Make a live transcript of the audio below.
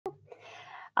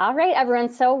All right,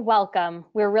 everyone, so welcome.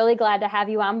 We're really glad to have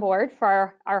you on board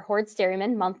for our Hoard's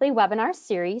Dairyman monthly webinar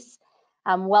series.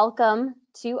 Welcome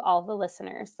to all the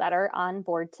listeners that are on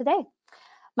board today.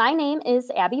 My name is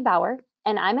Abby Bauer,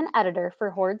 and I'm an editor for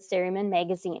Hoard's Dairyman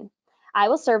magazine. I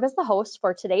will serve as the host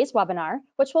for today's webinar,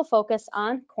 which will focus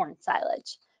on corn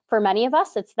silage. For many of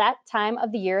us, it's that time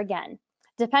of the year again.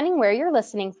 Depending where you're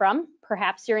listening from,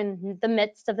 perhaps you're in the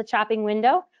midst of the chopping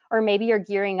window, or maybe you're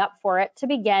gearing up for it to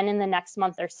begin in the next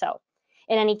month or so.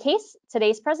 In any case,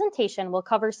 today's presentation will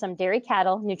cover some dairy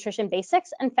cattle nutrition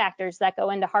basics and factors that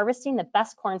go into harvesting the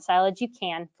best corn silage you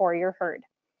can for your herd.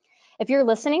 If you're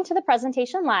listening to the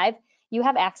presentation live, you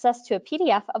have access to a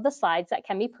PDF of the slides that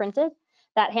can be printed.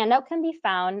 That handout can be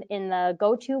found in the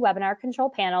Go-To Webinar Control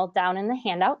panel down in the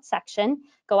handout section.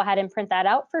 Go ahead and print that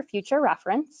out for future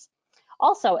reference.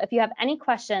 Also, if you have any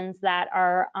questions that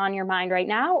are on your mind right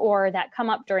now or that come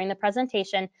up during the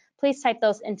presentation, please type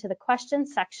those into the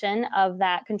questions section of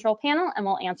that control panel and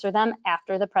we'll answer them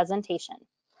after the presentation.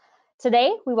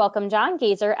 Today, we welcome John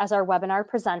Gazer as our webinar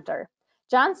presenter.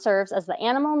 John serves as the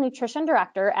Animal Nutrition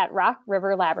Director at Rock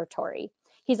River Laboratory.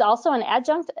 He's also an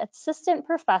adjunct assistant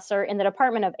professor in the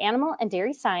Department of Animal and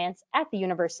Dairy Science at the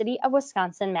University of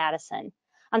Wisconsin-Madison.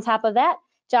 On top of that,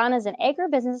 John is an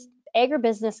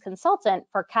agribusiness consultant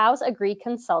for Cows Agree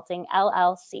Consulting,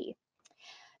 LLC.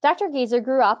 Dr. Gazer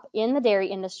grew up in the dairy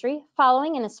industry,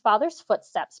 following in his father's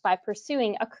footsteps by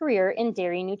pursuing a career in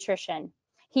dairy nutrition.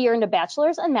 He earned a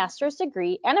bachelor's and master's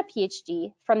degree and a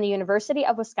PhD from the University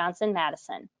of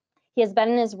Wisconsin-Madison. He has been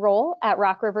in his role at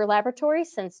Rock River Laboratory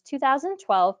since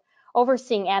 2012,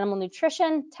 overseeing animal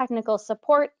nutrition, technical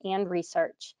support, and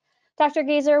research. Dr.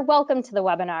 Gazer, welcome to the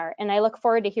webinar, and I look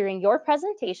forward to hearing your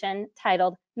presentation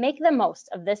titled, Make the Most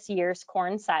of This Year's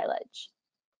Corn Silage.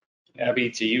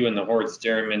 Abby, to you and the Hoard's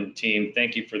Dairyman team,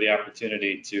 thank you for the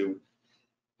opportunity to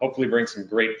hopefully bring some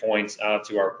great points out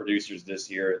to our producers this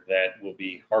year that will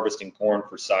be harvesting corn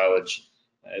for silage.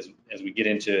 As we get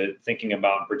into thinking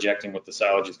about and projecting what the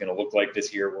silage is going to look like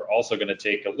this year, we're also going to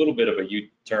take a little bit of a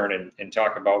U-turn and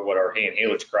talk about what our hay and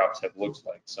haylage crops have looked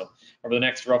like. So over the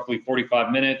next roughly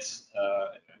 45 minutes,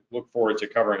 look forward to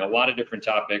covering a lot of different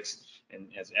topics. And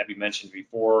as Abby mentioned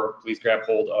before, please grab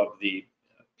hold of the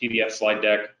PDF slide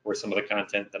deck or some of the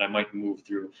content that I might move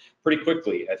through pretty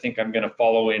quickly. I think I'm going to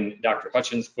follow in Dr.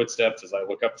 Hutchins' footsteps as I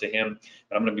look up to him,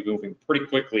 but I'm going to be moving pretty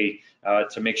quickly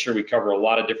to make sure we cover a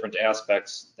lot of different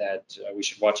aspects that we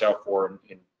should watch out for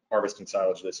in harvesting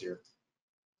silage this year.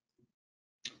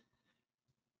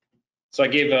 So I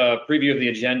gave a preview of the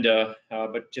agenda,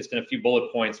 but just in a few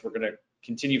bullet points, we're going to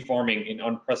continue farming in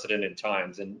unprecedented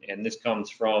times, and this comes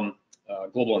from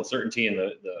global uncertainty in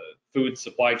the food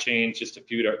supply chain, just to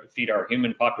feed our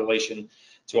human population,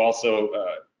 to also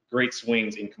great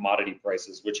swings in commodity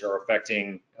prices, which are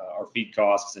affecting our feed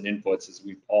costs and inputs, as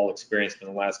we've all experienced in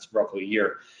the last roughly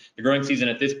year. The growing season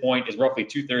at this point is roughly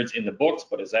 2/3 in the books,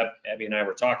 but as Abby and I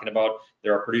were talking about,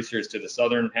 there are producers to the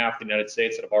southern half of the United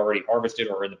States that have already harvested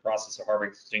or are in the process of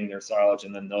harvesting their silage,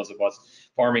 and then those of us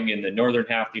farming in the northern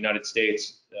half of the United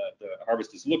States, the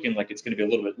harvest is looking like it's going to be a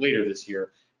little bit later this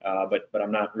year. But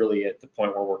I'm not really at the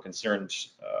point where we're concerned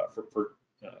for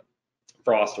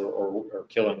frost or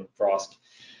killing frost.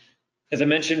 As I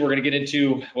mentioned, we're going to get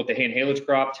into what the hay and haylage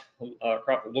crop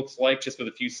looks like, just with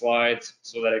a few slides,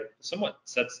 so that it somewhat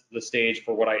sets the stage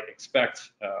for what I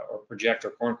expect or project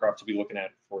our corn crop to be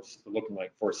looking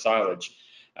like for silage.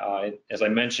 As I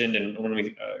mentioned, and when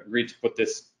we agreed to put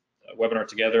this webinar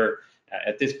together,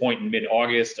 at this point in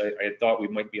mid-August, I had thought we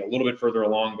might be a little bit further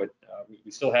along, but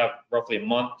we still have roughly a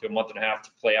month to a month and a half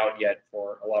to play out yet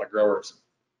for a lot of growers.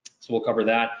 So we'll cover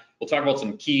that. We'll talk about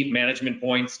some key management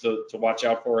points to watch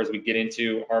out for as we get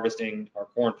into harvesting our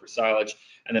corn for silage,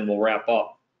 and then we'll wrap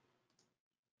up.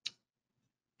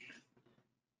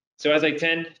 So as I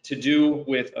tend to do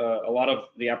with a lot of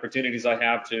the opportunities I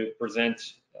have to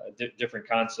present different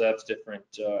concepts, different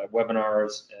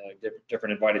webinars,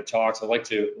 different invited talks, I like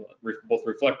to both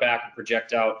reflect back and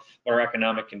project out what our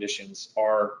economic conditions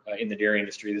are in the dairy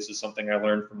industry. This is something I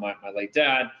learned from my late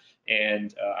dad,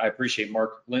 and I appreciate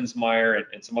Mark Linsmeyer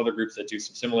and some other groups that do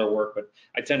some similar work, but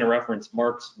I tend to reference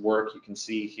Mark's work. You can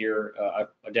see here, I've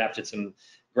adapted some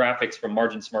graphics from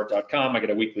marginsmart.com. I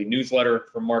get a weekly newsletter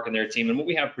from Mark and their team, and what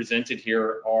we have presented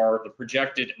here are the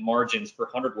projected margins per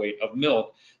hundredweight of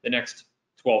milk the next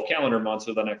 12 calendar months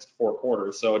or the next 4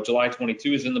 quarters. So July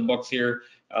 22 is in the books here.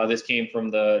 This came from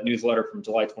the newsletter from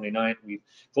July 29th. We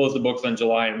closed the books on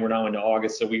July and we're now into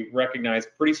August. So we recognize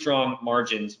pretty strong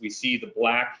margins. We see the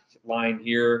black line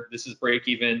here. This is break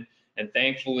even. And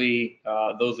thankfully,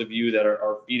 those of you that are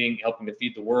helping to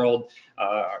feed the world,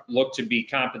 look to be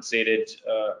compensated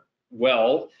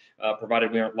well,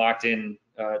 provided we aren't locked in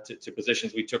to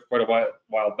positions we took quite a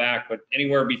while back, but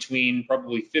anywhere between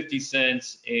probably 50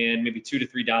 cents and maybe $2 to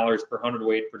 $3 per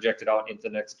hundredweight projected out into the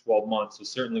next 12 months. So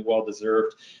certainly well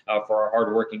deserved for our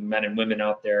hardworking men and women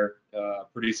out there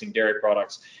producing dairy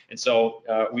products. And so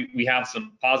we have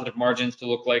some positive margins to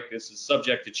look like. This is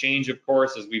subject to change, of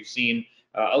course, as we've seen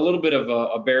a little bit of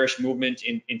a bearish movement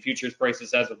in futures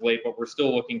prices as of late, but we're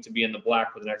still looking to be in the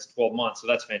black for the next 12 months. So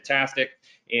that's fantastic.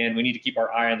 And we need to keep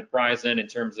our eye on the prize then in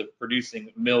terms of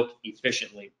producing milk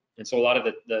efficiently. And so a lot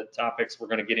of the topics we're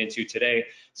going to get into today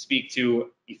speak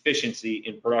to efficiency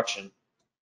in production.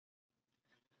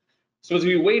 So as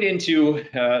we wade into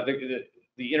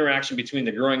the interaction between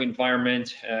the growing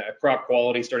environment, crop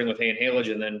quality, starting with hay and haylage,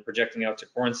 and then projecting out to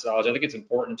corn silage, I think it's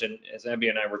important, and as Abby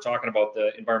and I were talking about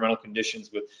the environmental conditions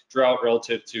with drought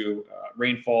relative to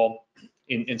rainfall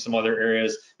in some other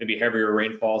areas, maybe heavier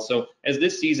rainfall. So as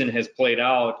this season has played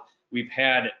out, we've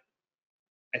had,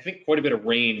 I think, quite a bit of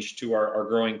range to our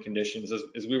growing conditions.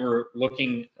 As we were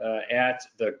looking at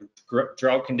the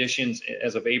drought conditions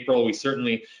as of April, we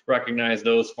certainly recognize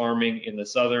those farming in the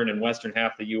southern and western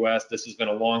half of the U.S. This has been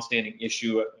a longstanding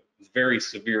issue, very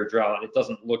severe drought. It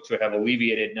doesn't look to have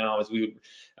alleviated now as we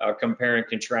compare and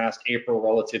contrast April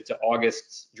relative to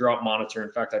August's drought monitor.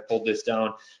 In fact, I pulled this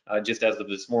down just as of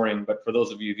this morning, but for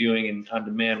those of you viewing on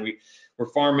demand, we're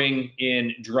farming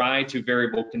in dry to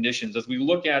variable conditions. As we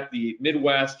look at the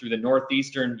Midwest through the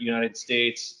northeastern United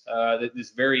States,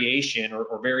 this variation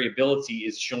or variability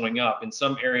is showing up. In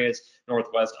some areas,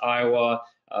 northwest Iowa,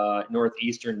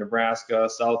 northeastern Nebraska,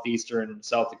 southeastern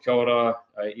South Dakota,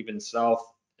 even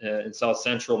in south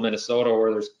central Minnesota,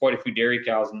 where there's quite a few dairy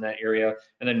cows in that area,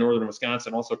 and then northern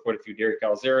Wisconsin, also quite a few dairy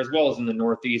cows there, as well as in the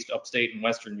northeast, upstate, and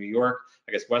western New York.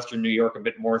 I guess western New York a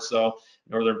bit more so,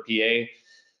 northern PA.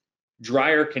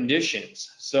 Drier conditions.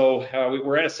 So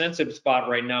we're at a sensitive spot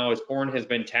right now as corn has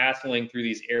been tasseling through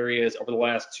these areas over the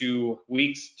last 2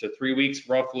 weeks to 3 weeks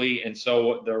roughly. And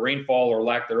so the rainfall or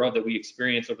lack thereof that we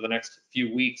experience over the next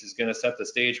few weeks is going to set the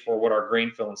stage for what our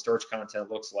grain fill and starch content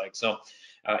looks like. So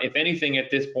if anything at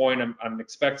this point, I'm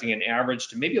expecting an average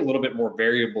to maybe a little bit more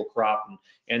variable crop.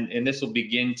 And this will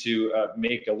begin to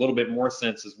make a little bit more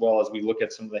sense as well as we look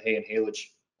at some of the hay and haylage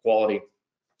quality.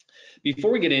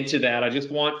 Before we get into that, I just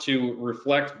want to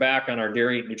reflect back on our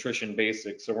dairy nutrition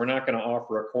basics. So we're not going to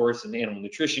offer a course in animal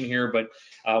nutrition here, but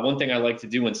one thing I like to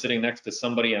do when sitting next to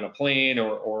somebody on a plane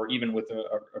or even with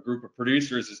a group of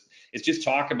producers is just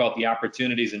talk about the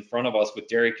opportunities in front of us with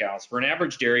dairy cows. For an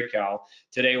average dairy cow,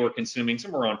 today we're consuming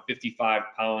somewhere around 55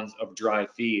 pounds of dry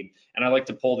feed. And I like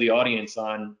to poll the audience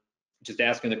on just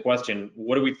asking the question,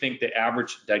 what do we think the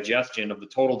average digestion of the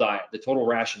total diet, the total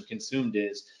ration consumed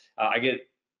is? I get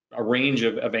a range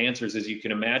of answers, as you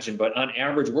can imagine, but on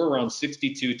average, we're around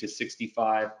 62 to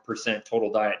 65%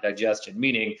 total diet digestion,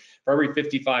 meaning for every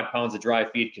 55 pounds of dry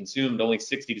feed consumed, only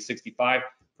 60 to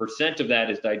 65% of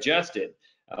that is digested.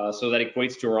 So that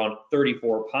equates to around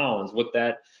 34 pounds. What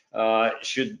that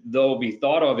should, though, be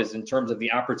thought of is in terms of the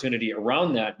opportunity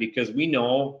around that, because we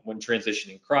know when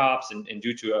transitioning crops and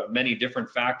due to many different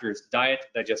factors, diet,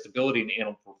 digestibility, and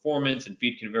animal performance and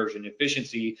feed conversion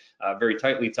efficiency, very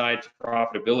tightly tied to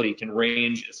profitability, can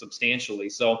range substantially.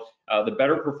 So the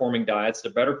better performing diets, the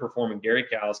better performing dairy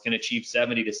cows can achieve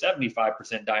 70 to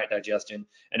 75% diet digestion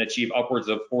and achieve upwards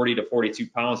of 40 to 42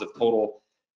 pounds of total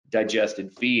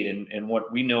digested feed. And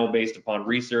what we know based upon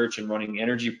research and running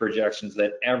energy projections,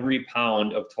 that every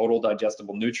pound of total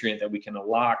digestible nutrient that we can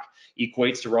unlock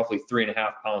equates to roughly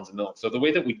 3.5 pounds of milk. So the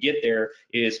way that we get there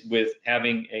is with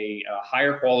having a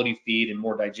higher quality feed and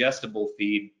more digestible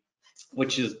feed,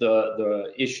 which is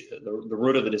the issue, the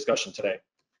root of the discussion today.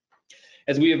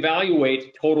 As we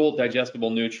evaluate total digestible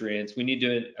nutrients, we need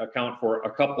to account for a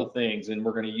couple things, and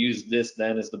we're going to use this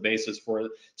then as the basis for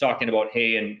talking about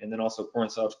hay and then also corn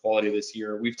silage quality this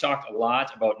year. We've talked a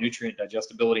lot about nutrient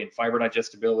digestibility and fiber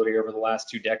digestibility over the last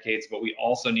 2 decades, but we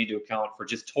also need to account for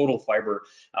just total fiber.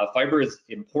 Fiber is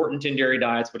important in dairy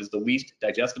diets, but is the least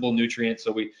digestible nutrient,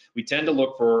 so we tend to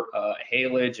look for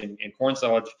haylage and corn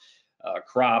silage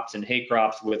crops and hay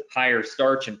crops with higher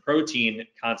starch and protein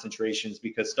concentrations,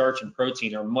 because starch and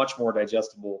protein are much more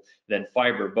digestible than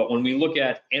fiber. But when we look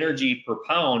at energy per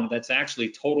pound, that's actually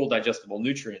total digestible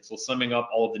nutrients. So summing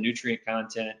up all of the nutrient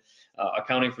content,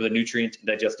 accounting for the nutrient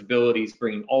digestibilities,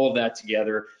 bringing all of that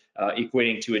together,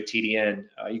 equating to a TDN.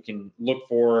 You can look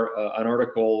for an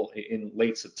article in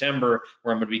late September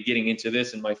where I'm going to be getting into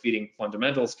this in my feeding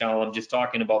fundamentals column, just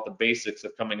talking about the basics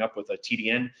of coming up with a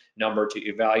TDN number to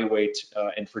evaluate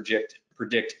and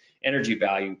predict energy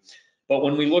value. But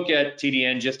when we look at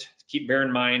TDN, just bear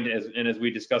in mind, as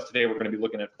we discussed today, we're going to be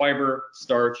looking at fiber,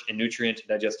 starch, and nutrient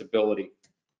digestibility.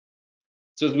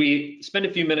 So as we spend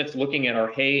a few minutes looking at our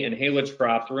hay and haylage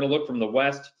crops, we're going to look from the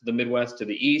west to the Midwest to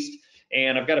the east.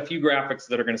 And I've got a few graphics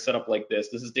that are going to set up like this.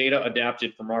 This is data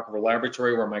adapted from Rock River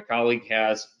Laboratory, where my colleague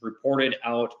has reported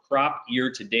out crop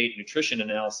year-to-date nutrition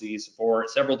analyses for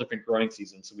several different growing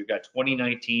seasons. So we've got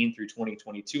 2019 through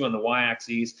 2022 on the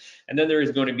y-axis, and then there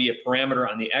is going to be a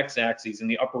parameter on the x-axis in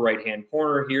the upper right-hand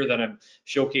corner here that I'm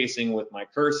showcasing with my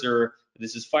cursor.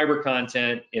 This is fiber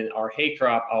content in our hay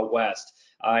crop out west.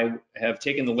 I have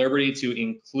taken the liberty to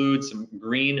include some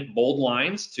green bold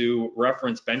lines to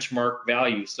reference benchmark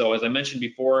values. So as I mentioned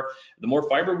before, the more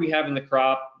fiber we have in the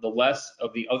crop, the less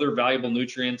of the other valuable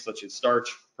nutrients such as starch,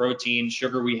 protein,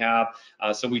 sugar we have.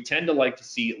 So we tend to like to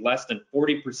see less than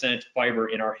 40% fiber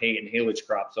in our hay and haylage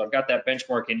crop. So I've got that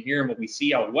benchmark in here, and what we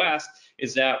see out west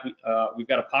is that we've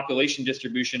got a population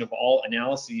distribution of all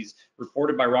analyses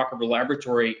reported by Rock River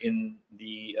Laboratory in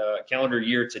the calendar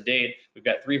year to date. We've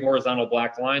got 3 horizontal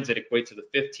black lines that equate to the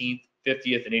 15th,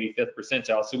 50th, and 85th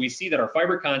percentile. So we see that our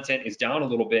fiber content is down a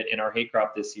little bit in our hay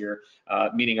crop this year,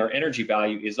 meaning our energy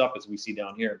value is up, as we see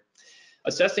down here.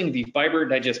 Assessing the fiber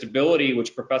digestibility,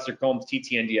 which Professor Combs'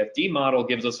 TTN-DFD model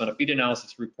gives us on a feed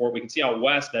analysis report, we can see out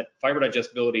west that fiber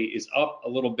digestibility is up a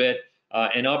little bit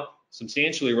and up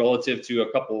substantially relative to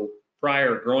a couple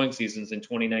prior growing seasons in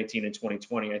 2019 and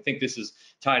 2020. I think this is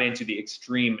tied into the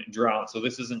extreme drought. So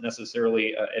this isn't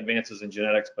necessarily advances in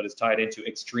genetics, but it's tied into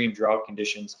extreme drought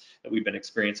conditions that we've been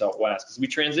experiencing out west. As we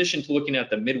transition to looking at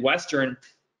the Midwestern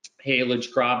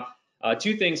haylage crop,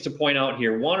 2 things to point out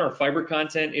here. One, our fiber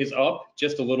content is up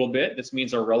just a little bit. This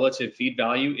means our relative feed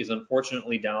value is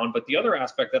unfortunately down. But the other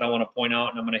aspect that I want to point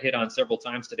out, and I'm going to hit on several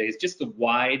times today, is just the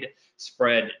wide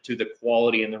spread to the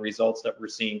quality and the results that we're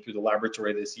seeing through the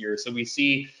laboratory this year. So we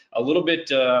see a little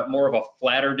bit more of a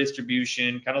flatter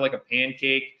distribution, kind of like a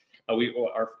pancake.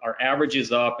 Our average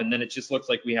is up, and then it just looks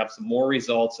like we have some more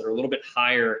results that are a little bit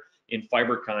higher in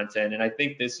fiber content, and I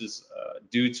think this is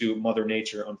due to Mother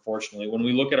Nature, unfortunately. When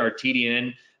we look at our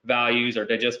TDN values, our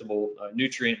digestible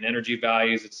nutrient and energy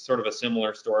values, it's sort of a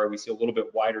similar story. We see a little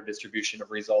bit wider distribution of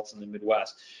results in the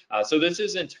Midwest. So this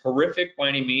isn't horrific by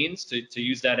any means, to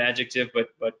use that adjective,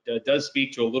 but does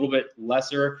speak to a little bit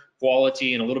lesser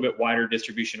quality and a little bit wider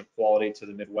distribution of quality to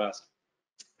the Midwest.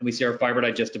 And we see our fiber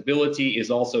digestibility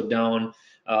is also down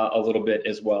a little bit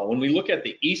as well. When we look at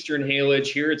the eastern haylage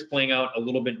here, it's playing out a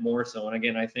little bit more so. And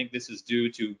again, I think this is due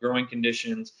to growing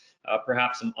conditions,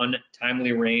 perhaps some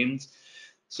untimely rains.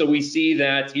 So we see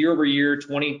that year over year,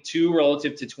 22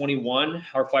 relative to 21,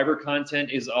 our fiber content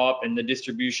is up, and the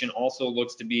distribution also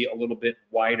looks to be a little bit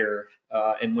wider.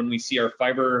 And when we see our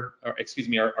fiber, our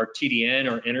TDN,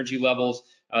 our energy levels,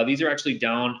 these are actually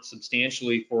down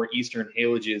substantially for eastern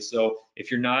haylages. So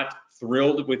if you're not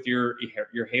thrilled with your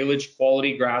haylage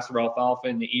quality grass or alfalfa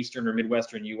in the eastern or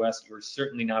midwestern US, you're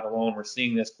certainly not alone. We're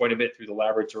seeing this quite a bit through the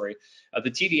laboratory.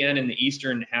 The TDN in the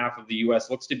eastern half of the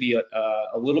US looks to be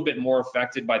a little bit more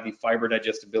affected by the fiber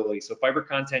digestibility. So fiber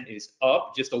content is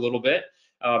up just a little bit,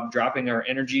 dropping our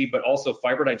energy, but also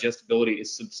fiber digestibility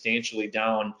is substantially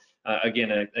down.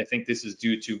 Again, I think this is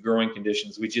due to growing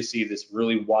conditions. We just see this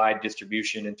really wide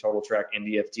distribution in total track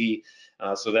NDFD.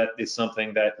 So that is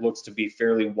something that looks to be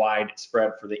fairly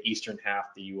widespread for the eastern half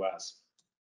of the US.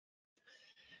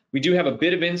 We do have a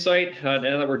bit of insight now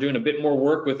that we're doing a bit more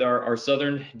work with our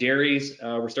southern dairies.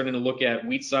 We're starting to look at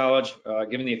wheat silage.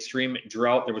 Given the extreme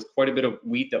drought, there was quite a bit of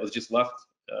wheat that was just left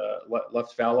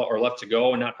fallow or left to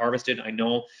go and not harvested, I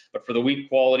know, but for the wheat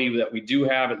quality that we do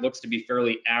have, it looks to be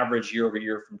fairly average year over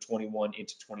year from 21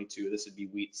 into 22. This would be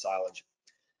wheat silage.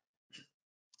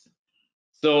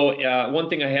 So one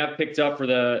thing I have picked up for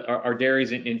our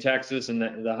dairies in Texas and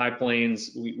the high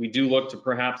plains, we do look to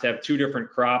perhaps have 2 different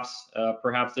crops.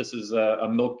 Perhaps this is a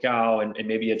milk cow and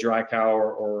maybe a dry cow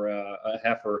or a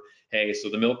heifer hay. So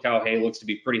the milk cow hay looks to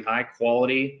be pretty high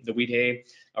quality, the wheat hay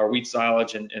or wheat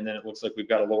silage, and then it looks like we've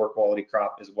got a lower quality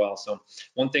crop as well. So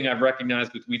one thing I've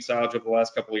recognized with wheat silage over the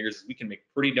last couple of years is we can make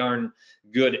pretty darn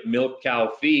good milk cow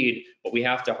feed, but we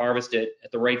have to harvest it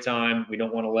at the right time. We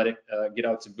don't want to let it get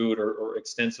out to boot or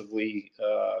extensively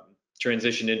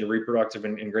transition into reproductive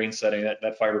and grain setting.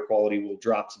 That fiber quality will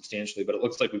drop substantially, but it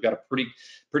looks like we've got a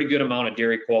pretty good amount of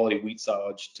dairy quality wheat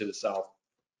silage to the south.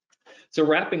 So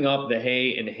wrapping up the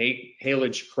hay and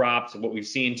haylage crops and what we've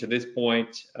seen to this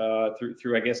point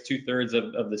through I guess 2/3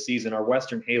 of the season, our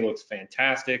western hay looks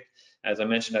fantastic. As I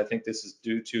mentioned, I think this is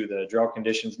due to the drought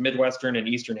conditions. Midwestern and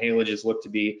eastern haylage look to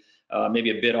be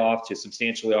maybe a bit off to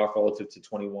substantially off relative to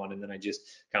 21. And then I just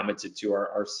commented to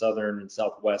our southern and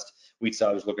southwest wheat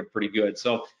silage looking pretty good.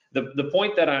 So the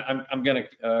point that I'm going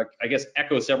to, I guess,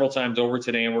 echo several times over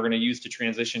today, and we're going to use to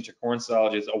transition to corn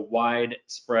silage, is a wide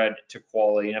spread to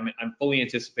quality. I'm fully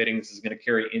anticipating this is going to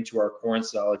carry into our corn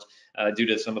silage due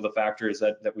to some of the factors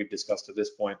that we've discussed to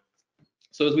this point.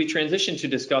 So as we transition to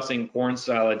discussing corn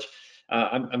silage,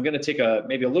 I'm going to take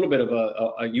maybe a little bit of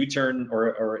a U-turn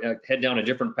or head down a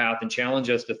different path and challenge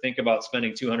us to think about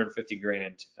spending 250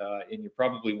 grand. And you're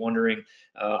probably wondering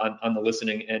on the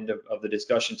listening end of the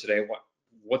discussion today,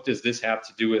 what does this have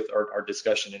to do with our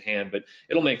discussion at hand? But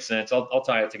it'll make sense. I'll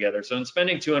tie it together. So in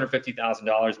spending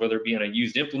 $250,000, whether it be on a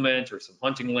used implement or some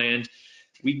hunting land,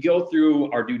 we go through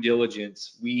our due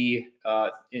diligence. We,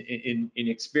 in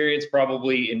experience,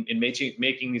 probably in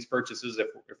making these purchases, if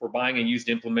we're buying a used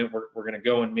implement, we're going to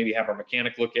go and maybe have our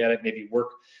mechanic look at it, maybe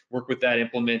work with that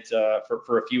implement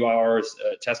for a few hours,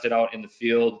 test it out in the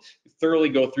field, thoroughly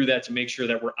go through that to make sure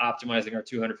that we're optimizing our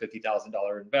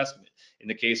 $250,000 investment. In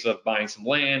the case of buying some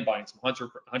land, buying some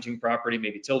hunting property,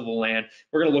 maybe tillable land,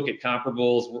 we're going to look at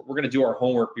comparables. We're going to do our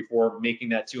homework before making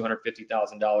that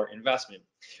 $250,000 investment.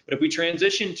 But if we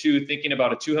transition to thinking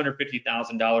about a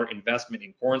 $250,000 investment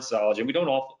in corn silage, and we don't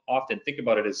often think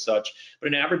about it as such, but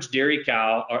an average dairy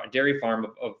farm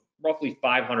of roughly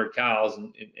 500 cows,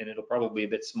 and it'll probably be a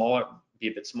bit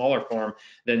smaller farm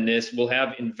than this, will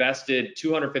have invested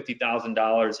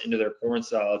 $250,000 into their corn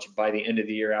silage by the end of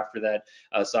the year after that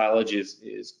silage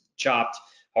is chopped,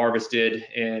 harvested,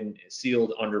 and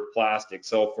sealed under plastic.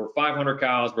 So for 500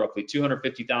 cows, roughly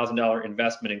 $250,000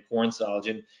 investment in corn silage.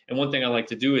 And one thing I like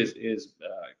to do is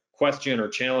question or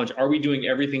challenge, are we doing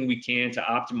everything we can to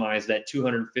optimize that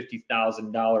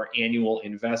 $250,000 annual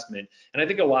investment? And I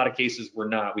think a lot of cases we're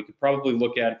not. We could probably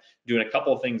look at doing a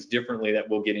couple of things differently that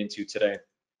we'll get into today.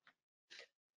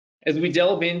 As we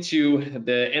delve into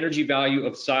the energy value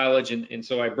of silage, and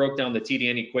so I broke down the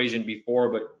TDN equation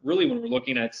before, but really when we're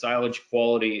looking at silage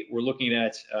quality, we're looking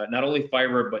at not only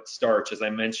fiber, but starch, as I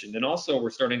mentioned. And also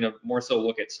we're starting to more so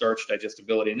look at starch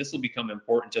digestibility. And this will become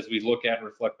important as we look at and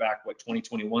reflect back what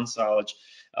 2021 silage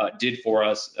did for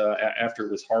us after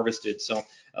it was harvested. So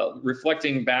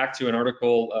reflecting back to an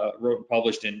article wrote and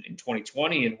published in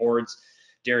 2020 in Horde's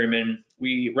Dairyman,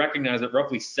 we recognize that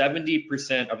roughly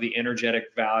 70% of the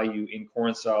energetic value in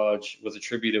corn silage was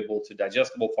attributable to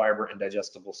digestible fiber and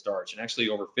digestible starch. And actually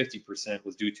over 50%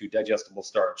 was due to digestible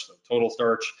starch. So total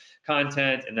starch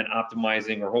content, and then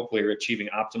optimizing or hopefully achieving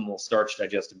optimal starch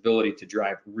digestibility to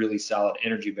drive really solid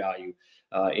energy value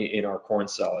in our corn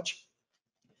silage.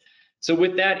 So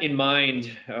with that in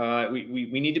mind,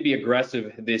 we need to be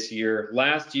aggressive this year.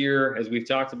 Last year, as we've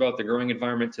talked about the growing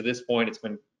environment to this point, it's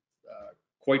been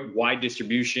quite wide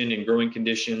distribution in growing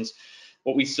conditions.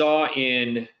 What we saw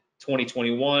in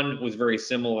 2021 was very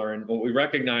similar, and what we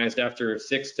recognized after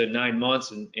 6 to 9 months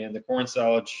and the corn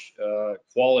silage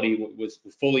quality was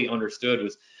fully understood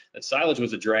was that silage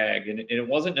was a drag, and it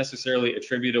wasn't necessarily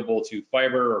attributable to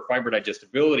fiber or fiber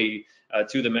digestibility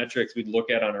to the metrics we'd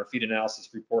look at on our feed analysis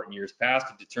report in years past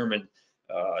to determine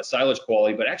silage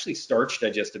quality, but actually starch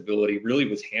digestibility really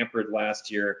was hampered last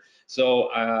year. So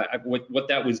what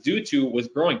that was due to was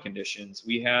growing conditions.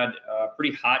 We had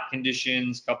pretty hot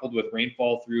conditions coupled with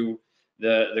rainfall through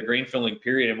the grain filling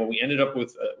period, and what we ended up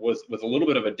with was a little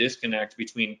bit of a disconnect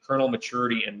between kernel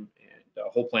maturity and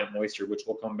whole plant moisture, which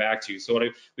we'll come back to. So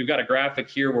we've got a graphic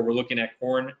here where we're looking at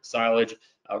corn silage,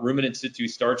 ruminant situ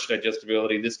starch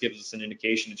digestibility. This gives us an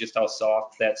indication of just how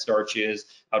soft that starch is,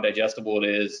 how digestible it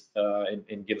is,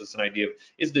 and gives us an idea of,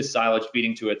 is this silage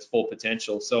feeding to its full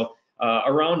potential? So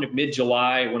around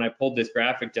mid-July, when I pulled this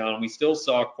graphic down, we still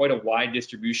saw quite a wide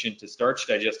distribution to starch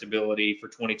digestibility for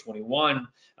 2021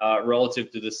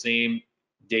 relative to the same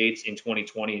dates in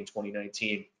 2020 and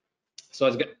 2019.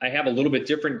 So I have a little bit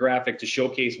different graphic to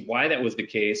showcase why that was the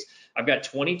case. I've got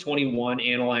 2021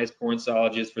 analyzed corn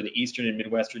silages for the eastern and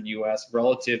midwestern U.S.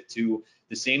 relative to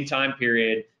the same time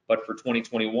period, but for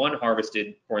 2021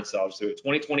 harvested corn silage. So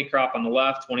 2020 crop on the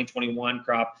left, 2021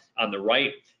 crop on the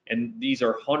right. And these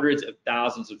are hundreds of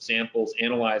thousands of samples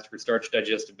analyzed for starch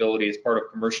digestibility as part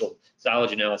of commercial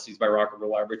silage analyses by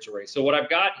Rockerville Laboratory. So what I've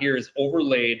got here is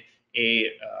overlaid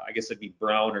I guess it'd be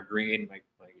brown or green. My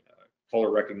color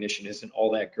recognition isn't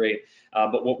all that great.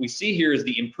 But what we see here is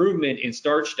the improvement in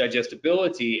starch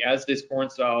digestibility as this corn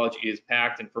silage is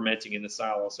packed and fermenting in the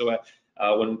silo. So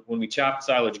when we chop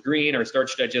silage green, our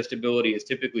starch digestibility is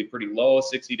typically pretty low,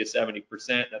 60 to 70%.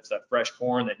 That's that fresh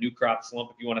corn, that new crop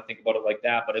slump, if you want to think about it like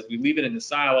that. But as we leave it in the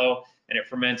silo and it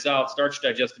ferments out, starch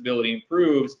digestibility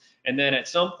improves, and then at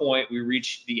some point we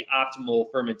reach the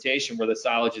optimal fermentation where the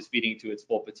silage is feeding to its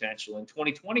full potential. In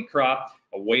 2020 crop,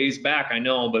 a ways back, I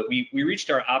know, but we reached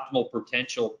our optimal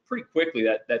potential pretty quickly.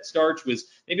 That starch was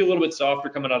maybe a little bit softer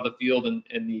coming out of the field, and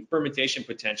the fermentation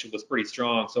potential was pretty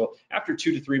strong. So after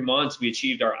 2 to 3 months, we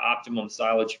achieved our optimum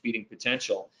silage feeding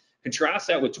potential. Contrast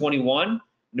that with 21,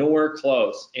 nowhere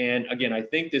close. And again, I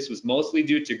think this was mostly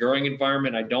due to growing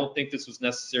environment. I don't think this was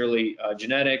necessarily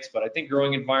genetics, but I think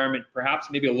growing environment, perhaps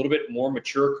maybe a little bit more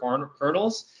mature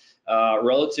kernels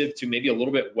relative to maybe a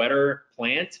little bit wetter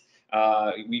plant.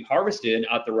 We harvested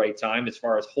at the right time as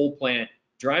far as whole plant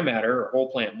dry matter or whole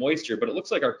plant moisture, but it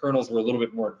looks like our kernels were a little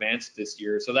bit more advanced this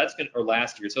year. So that's going to, or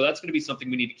last year. So that's going to be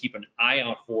something we need to keep an eye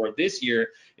out for this year,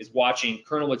 is watching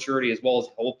kernel maturity as well as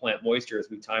whole plant moisture as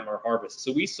we time our harvest.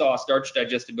 So we saw starch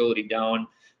digestibility down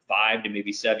 5 to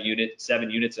maybe 7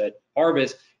 units at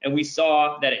harvest, and we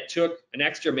saw that it took an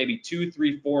extra maybe 2,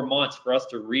 3, 4 months for us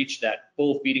to reach that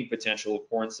full feeding potential of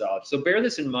corn silage. So bear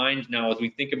this in mind now as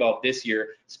we think about this year,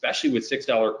 especially with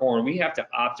 $6 corn. We have to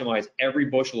optimize every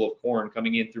bushel of corn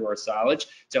coming in through our silage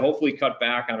to hopefully cut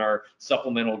back on our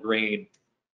supplemental grain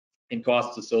and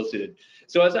costs associated.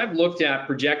 So as I've looked at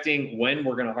projecting when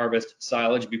we're going to harvest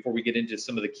silage, before we get into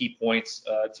some of the key points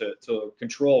to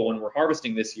control when we're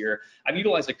harvesting this year, I've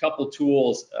utilized a couple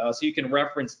tools so you can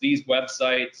reference these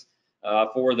websites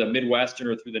for the Midwestern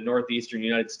or through the Northeastern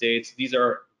United States. These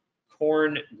are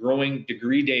corn growing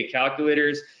degree day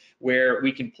calculators where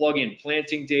we can plug in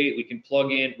planting date, we can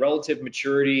plug in relative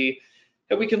maturity,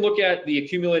 and we can look at the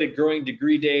accumulated growing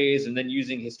degree days, and then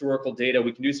using historical data,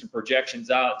 we can do some projections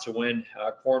out to when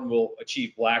corn will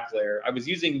achieve black layer. I was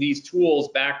using these tools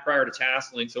back prior to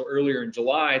tasseling, so earlier in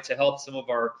July, to help some of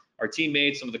our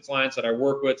teammates, some of the clients that I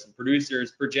work with, some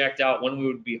producers, project out when we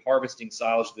would be harvesting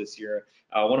silage this year.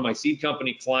 One of my seed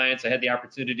company clients, I had the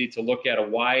opportunity to look at a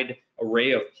wide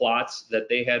array of plots that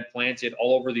they had planted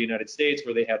all over the United States,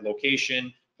 where they had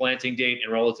location, planting date,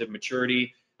 and relative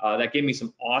maturity. That gave me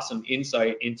some awesome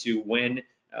insight into when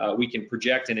we can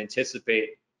project and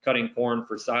anticipate cutting corn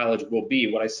for silage will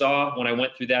be. What I saw when I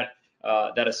went through that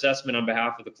assessment on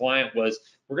behalf of the client was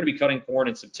we're going to be cutting corn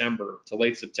in September to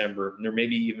late September, and there may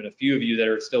be even a few of you that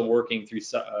are still working through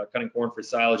cutting corn for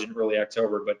silage in early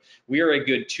October, but we are a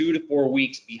good 2 to 4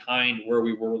 weeks behind where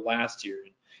we were last year.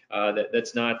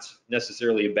 That's not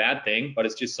necessarily a bad thing, but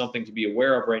it's just something to be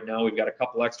aware of right now. We've got a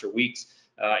couple extra weeks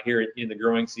here in the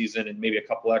growing season, and maybe a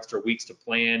couple extra weeks to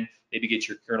plan, maybe get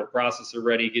your kernel processor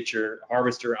ready, get your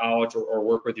harvester out, or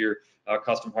work with your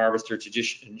custom harvester to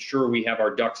just ensure we have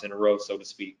our ducks in a row, so to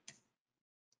speak.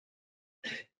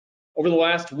 Over the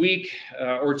last week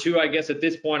or two, I guess at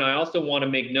this point, I also want to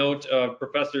make note of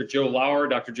Professor Joe Lauer,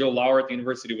 Dr. Joe Lauer at the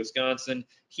University of Wisconsin.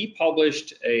 He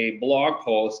published a blog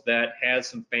post that has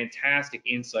some fantastic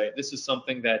insight. This is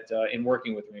something that in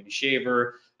working with Randy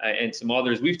Shaver and some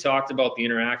others, we've talked about the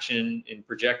interaction in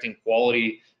projecting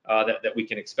quality that we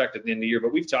can expect at the end of the year,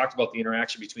 but we've talked about the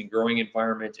interaction between growing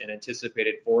environment and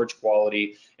anticipated forage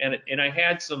quality. And I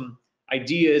had some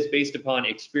ideas based upon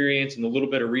experience and a little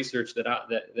bit of research that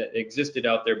existed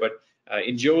out there. But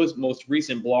in Joe's most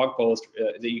recent blog post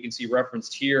that you can see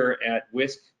referenced here at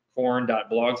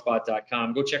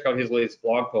whiskcorn.blogspot.com, go check out his latest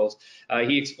blog post.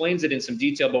 He explains it in some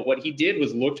detail, but what he did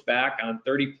was looked back on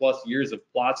 30 plus years of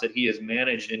plots that he has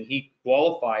managed, and he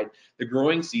qualified the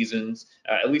growing seasons,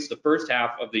 at least the first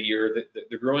half of the year,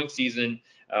 the growing season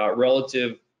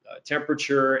relative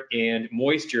temperature and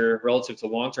moisture relative to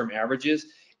long-term averages,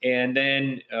 and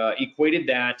then equated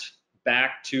that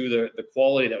back to the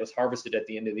quality that was harvested at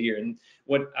the end of the year. And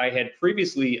what I had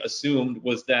previously assumed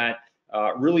was that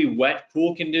really wet,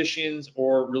 cool conditions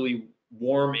or really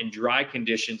warm and dry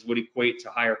conditions would equate to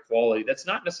higher quality. That's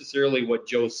not necessarily what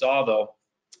Joe saw, though.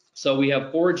 So we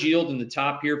have forage yield in the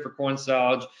top here for corn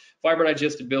silage, fiber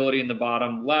digestibility in the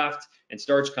bottom left, and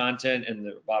starch content in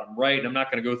the bottom right. And I'm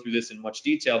not going to go through this in much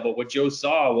detail, but what Joe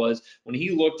saw was when he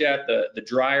looked at the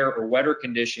drier or wetter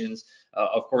conditions,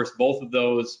 of course, both of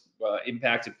those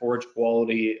impacted forage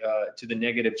quality to the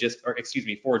negative,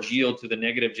 forage yield to the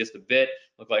negative just a bit,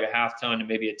 looked like a half ton to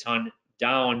maybe a ton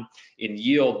down in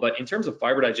yield. But in terms of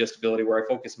fiber digestibility, where I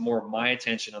focus more of my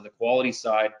attention on the quality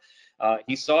side,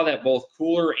 he saw that both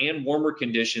cooler and warmer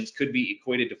conditions could be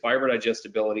equated to fiber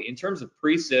digestibility. In terms of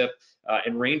precip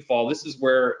and rainfall, this is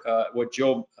where what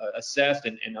Joe assessed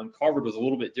and uncovered was a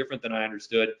little bit different than I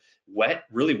understood.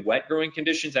 Really wet growing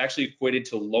conditions actually equated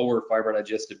to lower fiber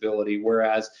digestibility,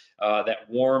 whereas that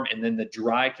warm and then the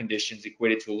dry conditions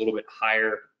equated to a little bit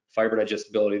higher fiber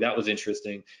digestibility. That was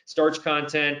interesting. Starch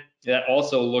content, that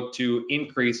also looked to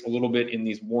increase a little bit in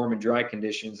these warm and dry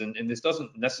conditions. And this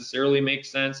doesn't necessarily make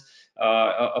sense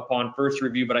upon first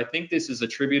review, but I think this is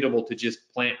attributable to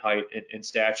just plant height and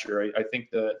stature. I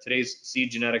think today's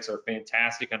seed genetics are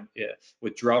fantastic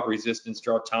with drought resistance,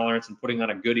 drought tolerance, and putting on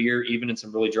a good ear, even in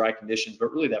some really dry conditions.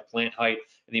 But really that plant height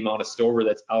and the amount of stover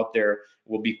that's out there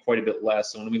will be quite a bit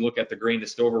less. So when we look at the grain to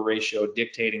stover ratio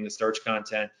dictating the starch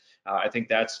content, I think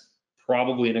that's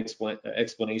probably an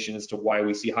explanation as to why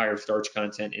we see higher starch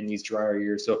content in these drier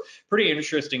years. So pretty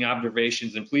interesting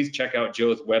observations, and please check out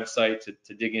Joe's website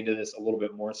to dig into this a little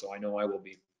bit more, so I know I will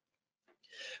be.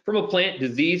 From a plant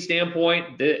disease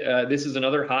standpoint, this is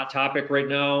another hot topic right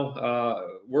now.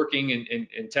 Working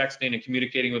and texting and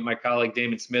communicating with my colleague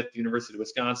Damon Smith, the University of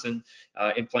Wisconsin,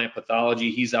 in plant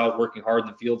pathology. He's out working hard in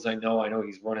the fields. I know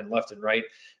he's running left and right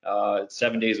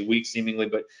 7 days a week seemingly,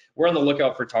 but we're on the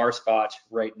lookout for tar spot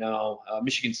right now.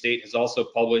 Michigan State has also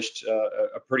published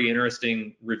a pretty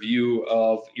interesting review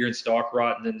of ear and stalk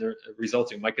rot and then the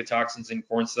resulting mycotoxins in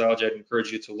corn silage. I'd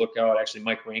encourage you to look out. Actually,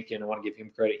 Mike Rankin, I want to give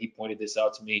him credit. He pointed this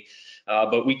out to me.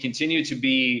 But we continue to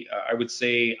be, I would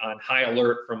say, on high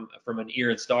alert from an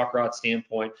ear and stalk rot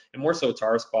standpoint, and more so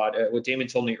tar spot. What Damon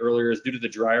told me earlier is due to the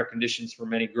drier conditions for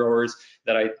many growers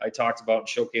that I talked about and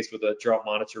showcased with a drought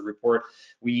monitor report,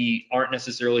 we aren't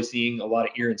necessarily seeing a lot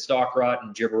of ear and stalk rot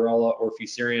and gibberella or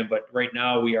fusarium, but right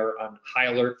now we are on high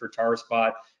alert for tar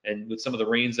spot. And with some of the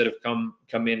rains that have come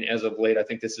in as of late, I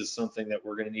think this is something that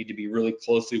we're going to need to be really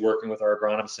closely working with our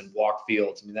agronomists and walk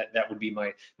fields. I mean, that would be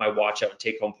my watch out and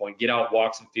take home point. Get out,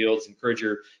 walk some fields, encourage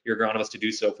your agronomists to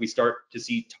do so. If we start to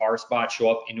see tar spots show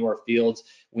up into our fields,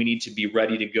 we need to be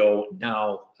ready to go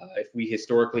now. If we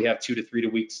historically have 2 to 3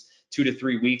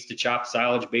 weeks to chop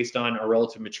silage based on our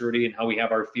relative maturity and how we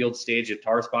have our field stage, if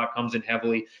tar spot comes in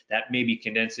heavily, that may be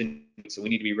condensing, so we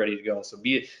need to be ready to go. So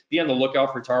be on the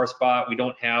lookout for tar spot. We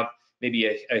don't have maybe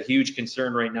a huge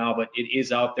concern right now, but it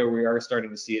is out there. We are starting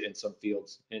to see it in some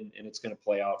fields, and it's going to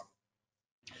play out.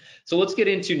 So let's get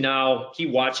into now key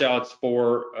watchouts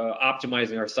for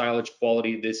optimizing our silage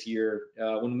quality this year.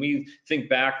 When we think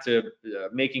back to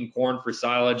making corn for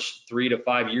silage 3 to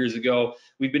 5 years ago,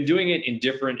 we've been doing it in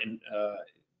different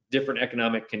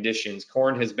economic conditions.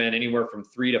 Corn has been anywhere from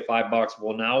 $3 to $5.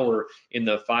 Well, now we're in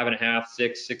the $5.5, $6,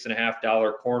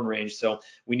 $6.50 corn range. So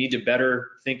we need to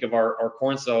better think of our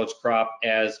corn silage crop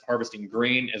as harvesting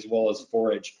grain as well as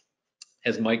forage.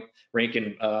 As Mike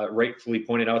Rankin rightfully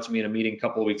pointed out to me in a meeting a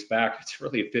couple of weeks back, it's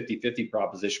really a 50-50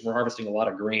 proposition. We're harvesting a lot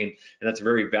of grain, and that's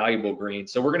very valuable grain.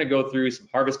 So we're going to go through some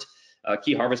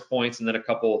key harvest points and then a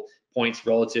couple points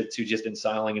relative to just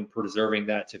ensiling and preserving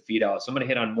that to feed out. So I'm going to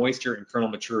hit on moisture and kernel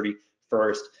maturity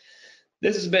first.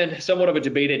 This has been somewhat of a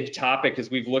debated topic as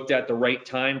we've looked at the right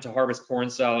time to harvest corn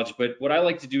silage, but what I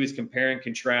like to do is compare and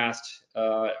contrast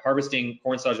harvesting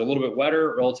corn silage a little bit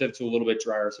wetter relative to a little bit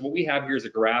drier. So what we have here is a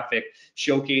graphic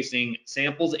showcasing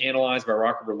samples analyzed by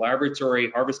Rock River Laboratory,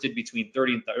 harvested between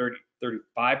 30 and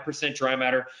 35% dry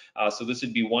matter. So this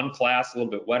would be one class, a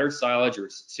little bit wetter silage, or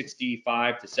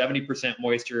 65 to 70%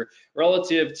 moisture,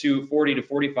 relative to 40 to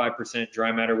 45%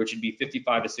 dry matter, which would be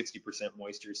 55 to 60%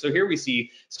 moisture. So here we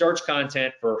see starch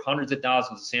content for hundreds of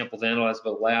thousands of samples analyzed by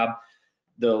the lab.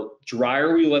 The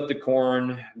drier we let the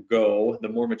corn go, the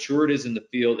more mature it is in the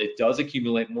field, it does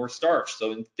accumulate more starch.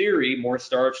 So in theory, more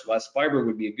starch, less fiber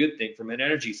would be a good thing from an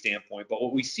energy standpoint. But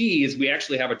what we see is we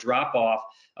actually have a drop-off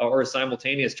or a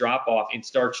simultaneous drop-off in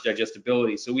starch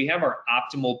digestibility. So we have our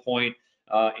optimal point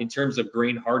in terms of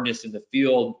grain hardness in the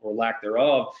field, or lack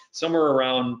thereof, somewhere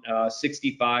around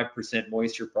 65%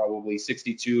 moisture, probably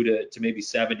 62 to maybe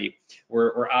 70.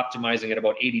 We're optimizing at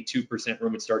about 82%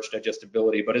 room and starch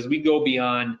digestibility. But as we go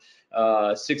beyond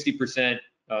 60%,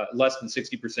 less than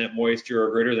 60% moisture,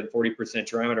 or greater than 40%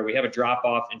 dry matter, we have a drop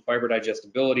off in fiber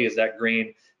digestibility as that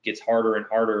grain gets harder and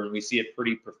harder, and we see it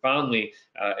pretty profoundly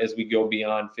as we go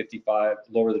beyond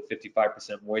lower than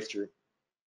 55% moisture.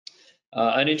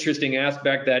 An interesting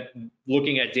aspect that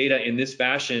looking at data in this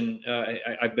fashion,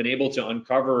 I've been able to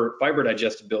uncover fiber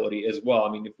digestibility as well.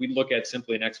 I mean, if we look at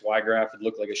simply an XY graph, it'd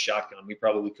look like a shotgun. We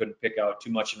probably couldn't pick out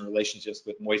too much in relationships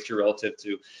with moisture relative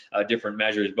to different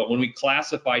measures. But when we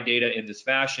classify data in this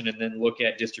fashion and then look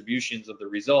at distributions of the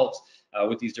results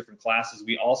with these different classes,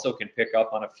 we also can pick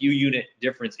up on a few unit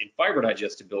difference in fiber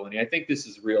digestibility. I think this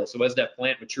is real. So as that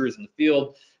plant matures in the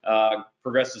field,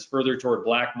 progresses further toward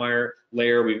black mire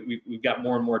layer, we've got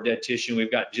more and more dead tissue.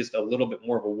 We've got just a little bit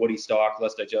more of a woody stalk,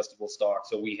 less digestible stalk.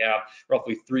 So we have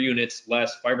roughly 3 units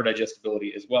less fiber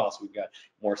digestibility as well. So we've got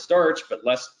more starch, but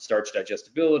less starch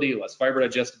digestibility, less fiber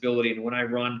digestibility. And when I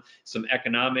run some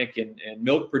economic and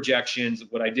milk projections,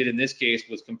 what I did in this case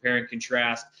was compare and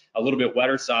contrast a little bit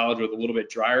wetter silage with a little bit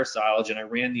drier silage, and I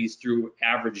ran these through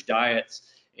average diets.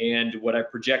 And what I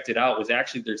projected out was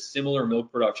actually there's similar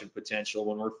milk production potential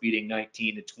when we're feeding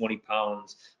 19 to 20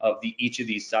 pounds of each of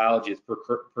these silages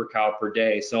per cow per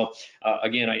day. So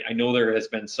again, I know there has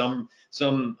been some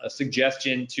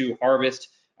suggestion to harvest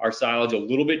our silage a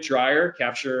little bit drier,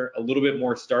 capture a little bit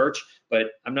more starch,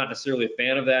 but I'm not necessarily a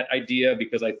fan of that idea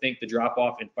because I think the drop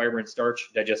off in fiber and starch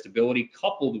digestibility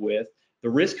coupled with the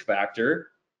risk factor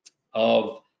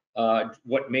of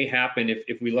what may happen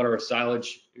if we let our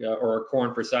silage or our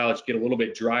corn for silage get a little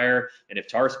bit drier, and if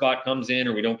tar spot comes in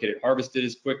or we don't get it harvested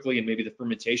as quickly and maybe the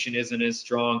fermentation isn't as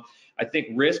strong. I think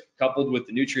risk coupled with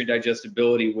the nutrient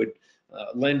digestibility would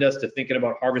lend us to thinking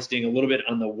about harvesting a little bit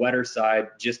on the wetter side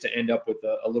just to end up with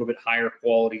a little bit higher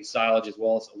quality silage as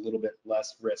well as a little bit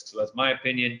less risk. So that's my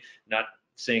opinion, not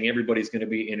saying everybody's going to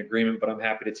be in agreement, but I'm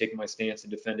happy to take my stance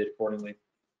and defend it accordingly.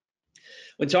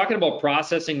 When talking about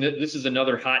processing, this is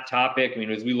another hot topic. I mean,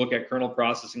 as we look at kernel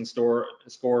processing score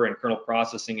and kernel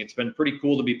processing, it's been pretty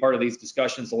cool to be part of these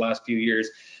discussions the last few years.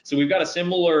 So we've got a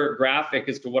similar graphic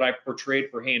as to what I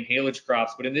portrayed for hay and haylage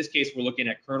crops, but in this case, we're looking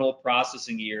at kernel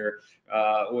processing year,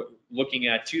 looking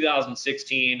at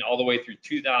 2016 all the way through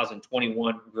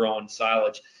 2021 grown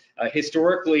silage.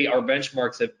 Historically, our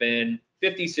benchmarks have been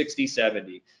 50, 60,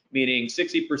 70. Meaning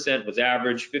 60% was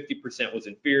average, 50% was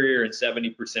inferior, and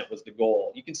 70% was the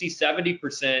goal. You can see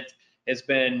 70% has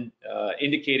been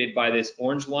indicated by this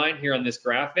orange line here on this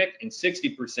graphic, and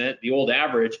 60%, the old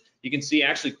average, you can see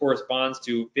actually corresponds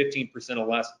to 15% or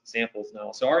less samples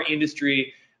now. So our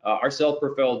industry, our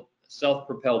self-propelled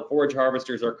forage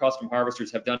harvesters, our custom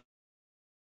harvesters have done.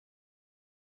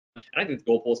 I think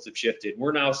the goalposts have shifted.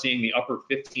 We're now seeing the upper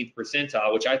 15th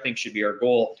percentile, which I think should be our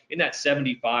goal, in that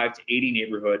 75 to 80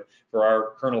 neighborhood for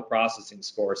our kernel processing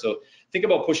score. So think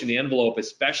about pushing the envelope,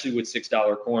 especially with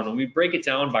 $6 corn. When we break it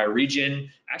down by region,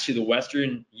 actually the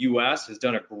Western US has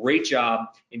done a great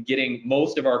job in getting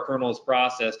most of our kernels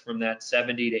processed from that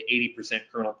 70 to 80%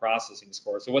 kernel processing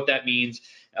score. So what that means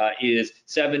is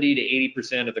 70 to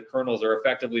 80% of the kernels are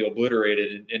effectively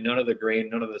obliterated, and none of the grain,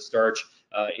 none of the starch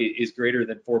is greater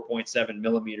than 4.7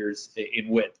 millimeters in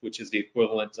width, which is the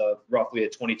equivalent of roughly a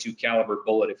 22 caliber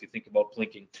bullet if you think about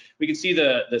plinking. We can see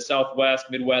the Southwest,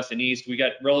 Midwest, and East. We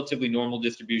got relatively normal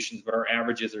distributions, but our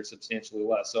averages are substantially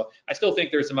less. So I still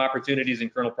think there's some opportunities in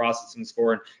kernel processing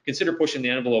score, and consider pushing the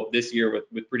envelope this year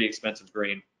with pretty expensive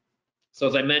grain. So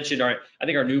as I mentioned, I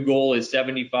think our new goal is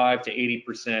 75 to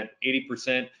 80%.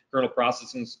 80% kernel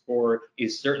processing score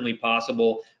is certainly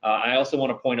possible. I also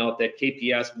want to point out that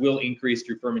KPS will increase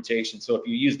through fermentation. So if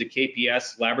you use the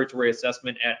KPS laboratory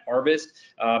assessment at harvest,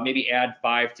 maybe add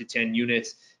 5 to 10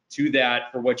 units to that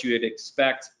for what you would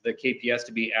expect the KPS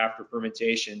to be after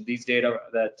fermentation. These data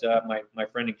that my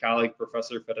friend and colleague,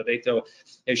 Professor Federico,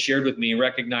 has shared with me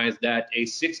recognize that a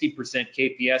 60%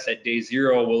 KPS at day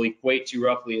 0 will equate to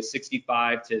roughly a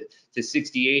 65 to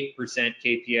 68%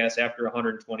 KPS after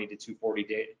 120 to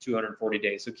 240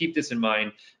 days. So keep this in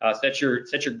mind. Set your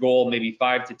goal maybe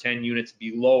 5 to 10 units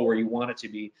below where you want it to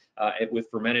be with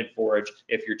fermented forage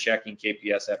if you're checking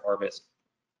KPS at harvest.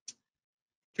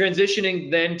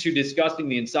 Transitioning then to discussing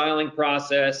the ensiling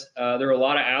process, there are a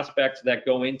lot of aspects that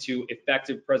go into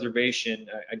effective preservation.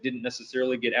 I didn't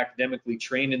necessarily get academically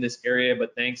trained in this area,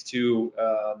 but thanks to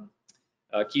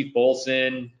Keith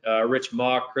Bolson, Rich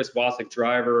Muck, Chris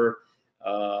Wasik-Driver,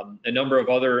 a number of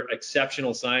other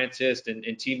exceptional scientists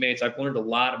and teammates, I've learned a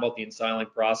lot about the ensiling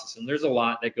process, and there's a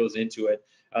lot that goes into it.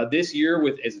 This year,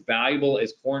 with as valuable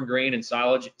as corn grain and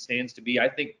silage stands to be, I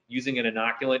think using an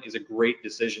inoculant is a great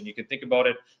decision. You can think about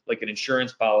it like an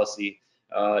insurance policy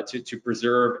to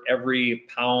preserve every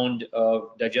pound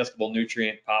of digestible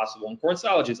nutrient possible. And corn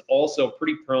silage is also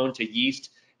pretty prone to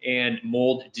yeast and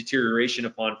mold deterioration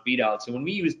upon feed out. So when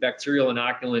we use bacterial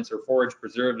inoculants or forage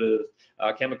preservatives,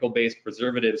 chemical-based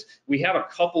preservatives, we have a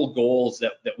couple goals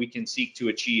that we can seek to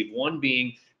achieve. One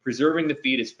being preserving the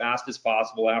feed as fast as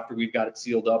possible after we've got it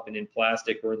sealed up and in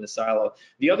plastic or in the silo.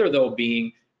 The other, though,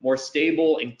 being more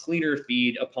stable and cleaner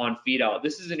feed upon feed out.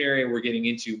 This is an area we're getting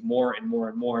into more and more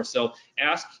and more. So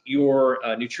ask your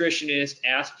nutritionist,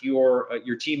 ask your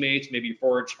teammates, maybe your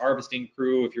forage harvesting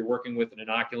crew, if you're working with an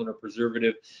inoculant or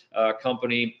preservative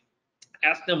company,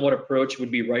 ask them what approach would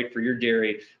be right for your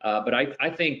dairy. But I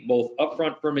think both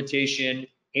upfront fermentation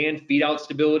and feed out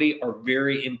stability are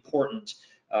very important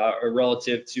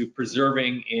relative to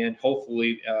preserving and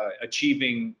hopefully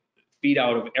achieving feed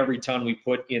out of every ton we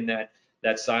put in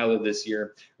that silo this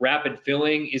year. Rapid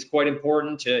filling is quite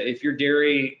important. If your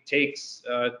dairy takes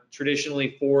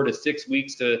traditionally 4 to 6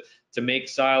 weeks to make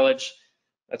silage,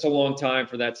 that's a long time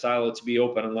for that silo to be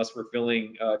open unless we're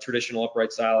filling traditional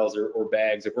upright silos or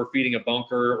bags. If we're feeding a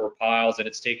bunker or piles and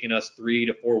it's taking us 3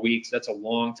 to 4 weeks, that's a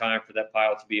long time for that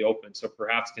pile to be open. So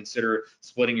perhaps consider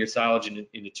splitting your silage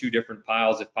into 2 different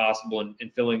piles if possible,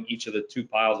 and filling each of the 2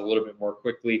 piles a little bit more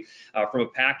quickly. From a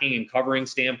packing and covering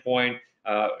standpoint,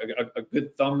 a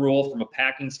good thumb rule from a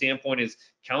packing standpoint is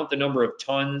count the number of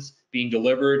tons being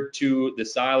delivered to the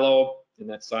silo, and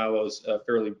that silo is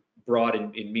fairly broad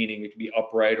in meaning. It could be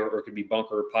upright or it could be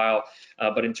bunker or pile.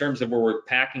 But in terms of where we're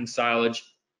packing silage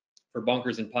for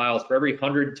bunkers and piles, for every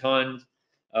 100 tons,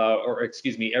 every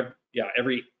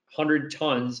 100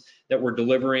 tons that we're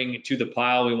delivering to the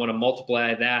pile, we want to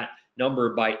multiply that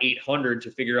number by 800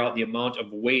 to figure out the amount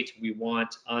of weight we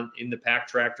want in the pack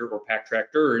tractor or pack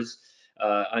tractors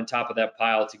on top of that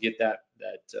pile to get that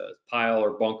pile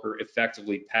or bunker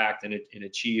effectively packed and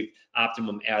achieve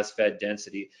optimum as-fed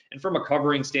density. And from a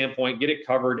covering standpoint, get it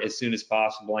covered as soon as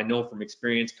possible. I know from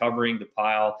experience covering the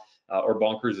pile or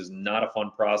bunkers is not a fun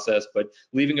process, but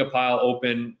leaving a pile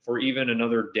open for even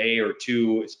another day or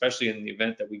 2, especially in the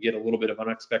event that we get a little bit of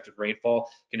unexpected rainfall,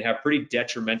 can have pretty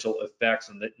detrimental effects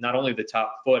on not only the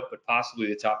top foot, but possibly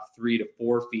the top 3 to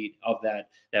 4 feet of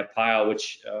that pile,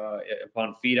 which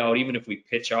upon feed out, even if we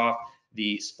pitch off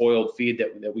the spoiled feed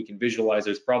that we can visualize,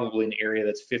 there's probably an area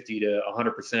that's 50 to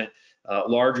 100%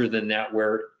 larger than that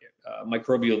where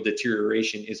microbial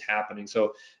deterioration is happening.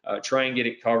 So try and get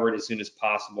it covered as soon as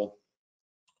possible.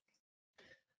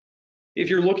 If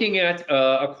you're looking at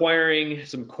acquiring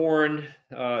some corn,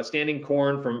 standing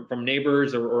corn from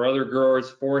neighbors or other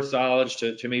growers for silage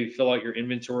to maybe fill out your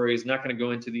inventories, not going to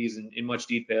go into these in much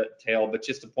detail, but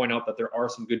just to point out that there are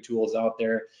some good tools out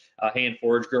there. Hay and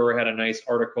Forage Grower had a nice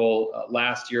article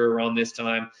last year around this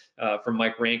time from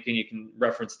Mike Rankin. You can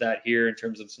reference that here in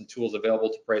terms of some tools available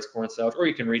to price corn silage, or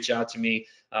you can reach out to me.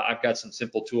 I've got some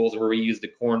simple tools where we use the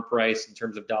corn price in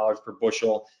terms of dollars per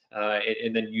bushel,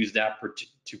 and then use that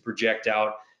to project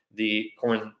out the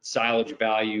corn silage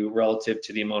value relative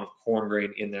to the amount of corn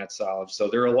grain in that silage. So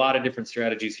there are a lot of different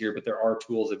strategies here, but there are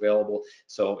tools available.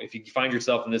 So if you find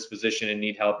yourself in this position and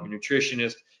need help, your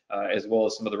nutritionist, as well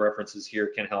as some of the references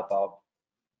here, can help out.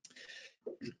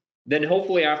 Then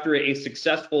hopefully after a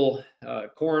successful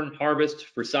corn harvest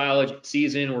for silage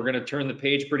season, we're going to turn the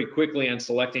page pretty quickly on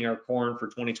selecting our corn for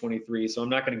 2023. So I'm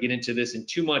not going to get into this in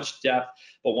too much depth,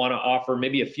 but want to offer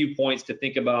maybe a few points to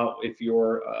think about if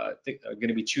you're going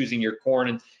to be choosing your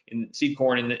corn and seed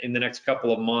corn in the next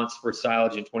couple of months for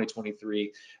silage in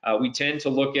 2023. We tend to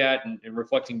look at and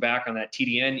reflecting back on that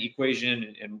TDN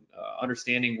equation and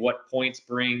understanding what points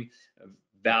bring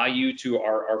value to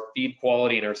our feed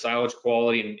quality and our silage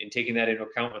quality, and taking that into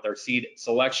account with our seed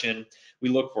selection. We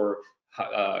look for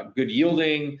good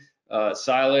yielding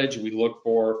silage. We look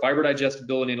for fiber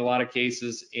digestibility in a lot of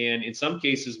cases, and in some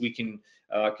cases we can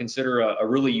consider a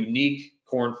really unique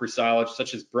corn for silage,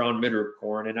 such as brown midrib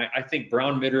corn. And I think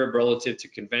brown midrib relative to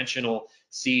conventional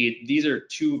seed, these are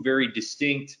 2 very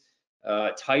distinct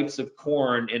types of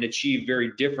corn and achieve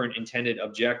very different intended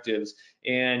objectives.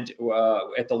 And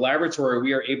at the laboratory,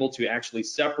 we are able to actually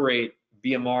separate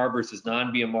BMR versus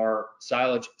non-BMR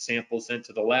silage samples sent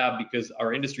to the lab, because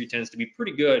our industry tends to be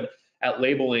pretty good at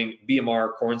labeling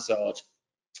BMR corn silage.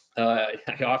 I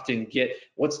often get,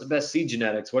 what's the best seed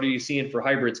genetics? What are you seeing for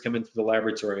hybrids coming through the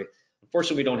laboratory?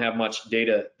 Unfortunately, we don't have much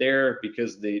data there,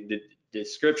 because the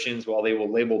descriptions, while they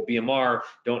will label BMR,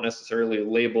 don't necessarily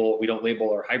label, we don't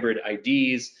label our hybrid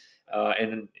IDs.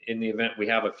 And in the event we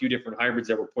have a few different hybrids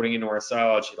that we're putting into our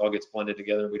silage, it all gets blended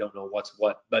together. We don't know what's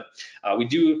what, but we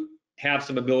do have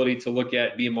some ability to look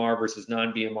at BMR versus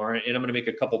non-BMR. And I'm going to make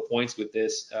a couple points with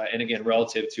this. And again,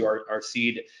 relative to our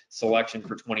seed selection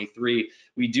for 23,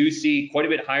 we do see quite a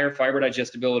bit higher fiber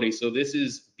digestibility. So this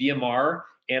is BMR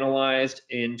analyzed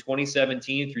in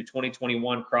 2017 through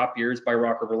 2021 crop years by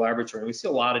Rock River Laboratory. And we see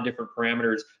a lot of different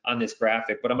parameters on this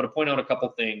graphic, but I'm going to point out a couple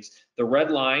things. The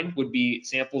red line would be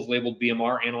samples labeled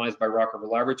BMR analyzed by Rock River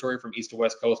Laboratory from east to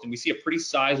west coast, and we see a pretty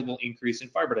sizable increase in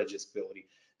fiber digestibility.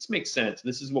 This makes sense.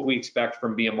 This is what we expect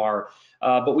from BMR.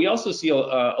 But we also see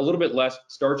a little bit less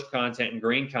starch content and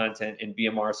grain content in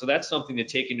BMR. So that's something to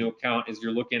take into account as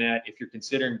you're looking at, if you're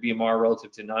considering BMR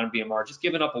relative to non-BMR, just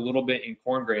giving up a little bit in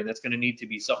corn grain. That's going to need to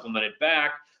be supplemented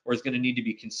back, or is going to need to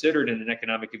be considered in an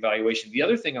economic evaluation. The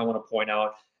other thing I want to point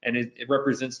out, and it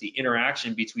represents the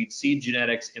interaction between seed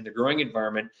genetics and the growing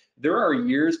environment, there are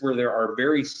years where there are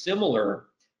very similar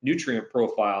nutrient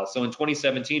profile. So in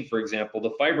 2017, for example,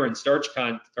 the fiber and starch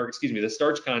the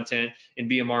starch content in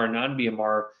BMR and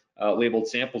non-BMR labeled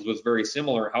samples was very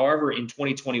similar. However, in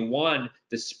 2021,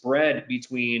 the spread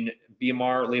between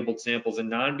BMR labeled samples and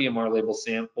non-BMR labeled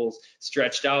samples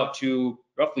stretched out to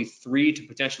roughly 3 to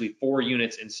potentially 4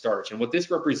 units in starch. And what this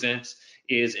represents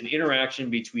is an interaction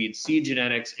between seed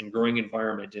genetics and growing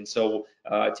environment. And so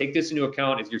take this into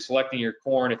account as you're selecting your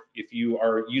corn. If you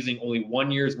are using only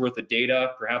 1 year's worth of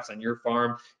data, perhaps on your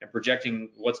farm, and projecting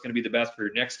what's going to be the best for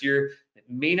your next year, it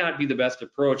may not be the best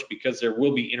approach because there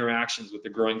will be interactions with the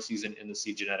growing season and the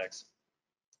seed genetics.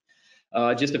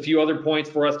 Just a few other points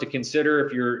for us to consider.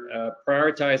 If you're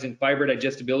prioritizing fiber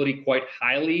digestibility quite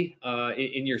highly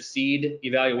in your seed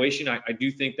evaluation, I do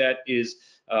think that is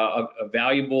a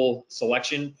valuable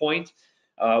selection point.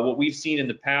 What we've seen in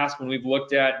the past when we've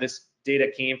looked at this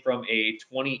data came from a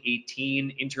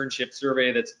 2018 internship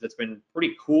survey that's been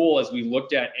pretty cool as we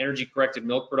looked at energy corrected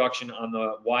milk production on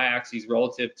the y-axis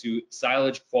relative to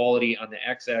silage quality on the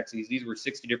x-axis. These were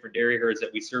 60 different dairy herds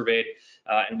that we surveyed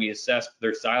and we assessed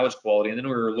their silage quality. And then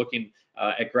we were looking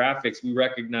at graphics. We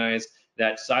recognized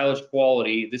that silage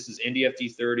quality, this is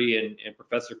NDFD 30 and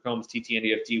Professor Combs TT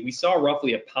NDFD, we saw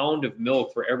roughly a pound of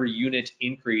milk for every unit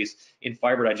increase in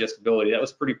fiber digestibility. That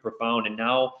was pretty profound. And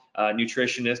now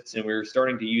nutritionists, and we're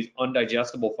starting to use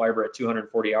undigestible fiber at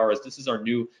 240 hours. This is our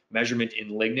new measurement in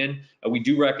lignin. We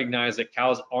do recognize that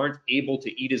cows aren't able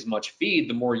to eat as much feed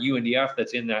the more UNDF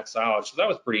that's in that silage. So that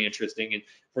was pretty interesting and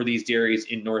for these dairies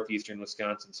in northeastern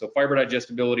Wisconsin. So fiber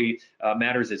digestibility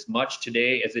matters as much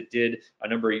today as it did a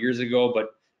number of years ago,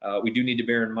 but we do need to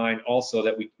bear in mind also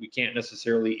that we can't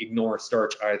necessarily ignore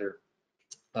starch either.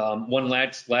 One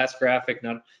last graphic,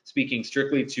 not speaking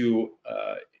strictly to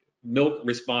milk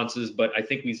responses, but I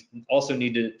think we also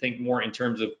need to think more in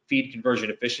terms of feed conversion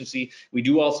efficiency. We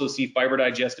do also see fiber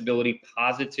digestibility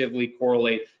positively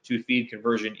correlate to feed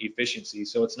conversion efficiency.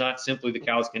 So it's not simply the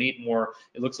cows can eat more,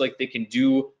 it looks like they can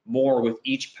do more with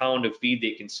each pound of feed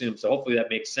they consume. So hopefully that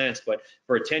makes sense. But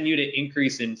for a 10 unit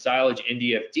increase in silage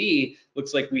NDFD,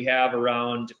 looks like we have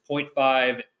around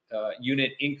 0.5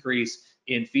 unit increase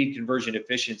in feed conversion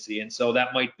efficiency. And so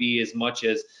that might be as much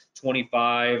as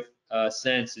 25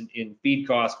 cents in feed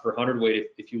cost per hundredweight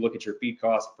if you look at your feed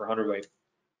cost per hundredweight.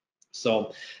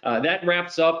 So that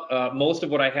wraps up most of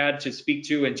what I had to speak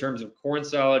to in terms of corn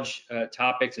silage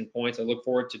topics and points. I look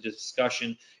forward to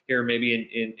discussion here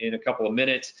maybe in a couple of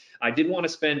minutes. I did want to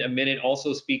spend a minute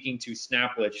also speaking to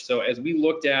snaplage. So as we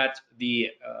looked at the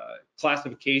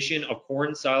classification of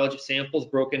corn silage samples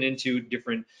broken into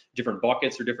different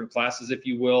buckets or different classes, if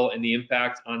you will, and the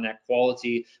impact on that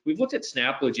quality, we've looked at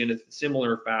snaplage in a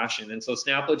similar fashion. And so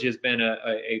snaplage has been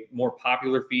a more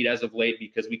popular feed as of late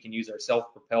because we can use our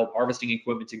self-propelled harvesting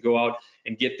equipment to go out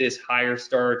and get this higher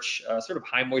starch, sort of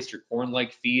high moisture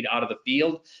corn-like feed out of the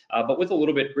field, but with a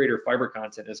little bit greater fiber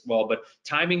content as well. But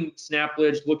timing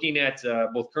snaplage, looking at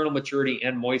both kernel maturity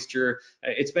and moisture,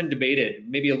 it's been debated,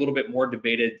 maybe a little bit more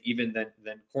debated even than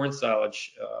corn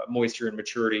silage moisture and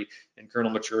maturity and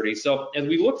kernel maturity. So as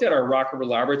we looked at our Rock River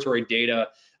Laboratory data,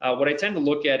 what I tend to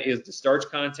look at is the starch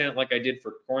content like I did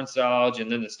for corn silage,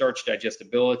 and then the starch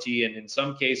digestibility. And in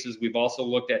some cases, we've also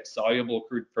looked at soluble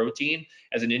crude protein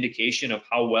as an indication of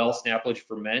how well snaplage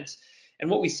ferments. And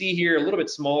what we see here, a little bit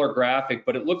smaller graphic,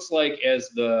 but it looks like as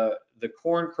the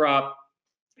corn crop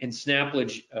and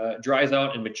snaplage dries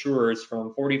out and matures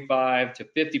from 45 to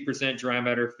 50% dry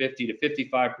matter, 50 to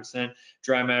 55%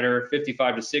 dry matter,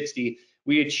 55 to 60,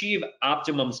 we achieve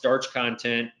optimum starch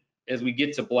content as we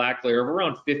get to black layer of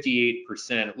around 58%.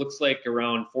 It looks like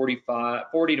around 40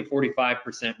 to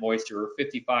 45% moisture, or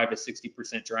 55 to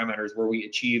 60% dry matter is where we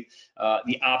achieve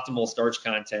the optimal starch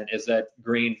content as that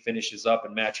grain finishes up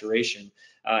in maturation.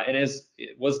 And as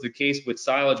it was the case with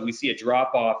silage, we see a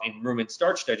drop off in rumen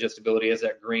starch digestibility as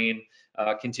that grain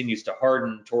continues to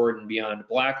harden toward and beyond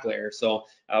black layer. So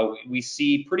we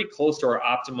see pretty close to our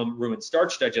optimum rumen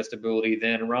starch digestibility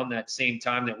then around that same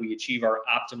time that we achieve our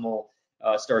optimal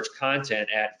starch content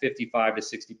at 55 to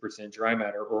 60% dry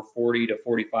matter, or 40 to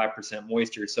 45%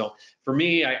 moisture. So for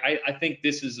me, I think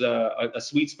this is a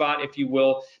sweet spot, if you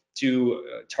will,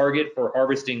 to target for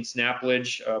harvesting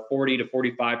snaplage, 40 to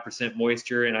 45%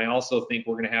 moisture. And I also think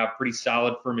we're going to have pretty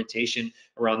solid fermentation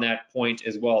around that point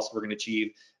as well. So we're going to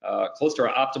achieve close to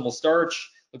our optimal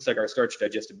starch. Looks like our starch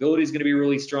digestibility is going to be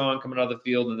really strong coming out of the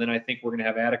field. And then I think we're going to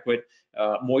have adequate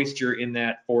moisture in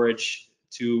that forage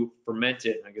to ferment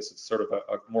it. I guess it's sort of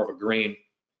more of a grain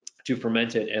to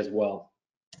ferment it as well.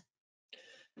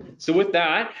 So with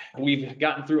that, we've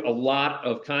gotten through a lot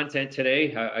of content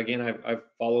today. Again, I've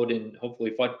followed and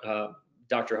hopefully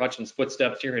Dr. Hutchins'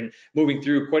 footsteps here and moving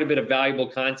through quite a bit of valuable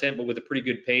content, but with a pretty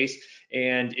good pace.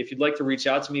 And if you'd like to reach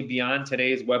out to me beyond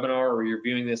today's webinar, or you're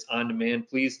viewing this on demand,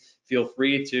 please feel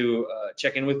free to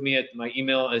check in with me at my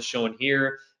email as shown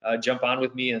here. Jump on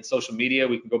with me on social media.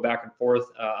 We can go back and forth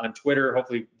on Twitter,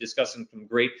 hopefully discussing some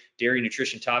great dairy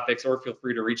nutrition topics, or feel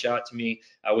free to reach out to me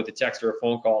with a text or a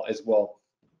phone call as well.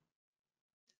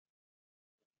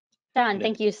 John,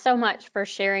 thank you so much for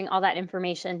sharing all that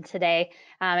information today.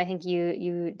 I think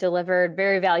you delivered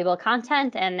very valuable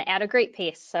content and at a great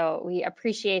pace. So we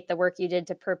appreciate the work you did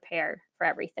to prepare for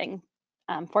everything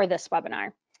for this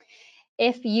webinar.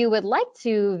 If you would like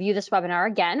to view this webinar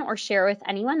again or share with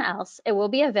anyone else, it will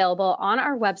be available on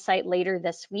our website later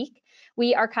this week.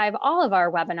 We archive all of our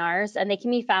webinars and they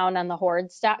can be found on the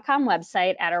hordes.com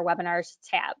website at our webinars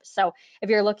tab. So if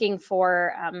you're looking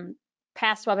for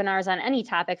past webinars on any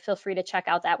topic, feel free to check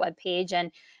out that webpage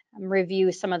and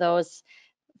review some of those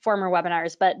former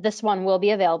webinars, but this one will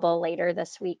be available later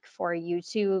this week for you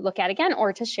to look at again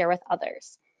or to share with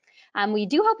others. We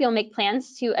do hope you'll make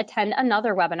plans to attend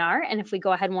another webinar, and if we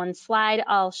go ahead one slide,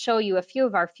 I'll show you a few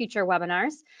of our future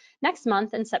webinars. Next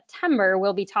month in September,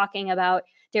 we'll be talking about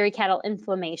dairy cattle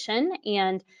inflammation,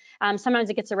 and sometimes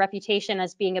it gets a reputation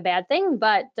as being a bad thing,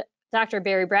 but Dr.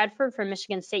 Barry Bradford from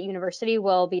Michigan State University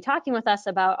will be talking with us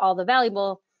about all the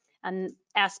valuable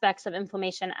aspects of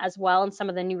inflammation as well, and some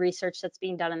of the new research that's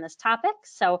being done in this topic.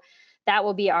 So that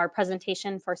will be our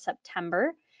presentation for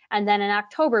September. And then in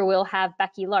October, we'll have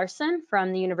Becky Larson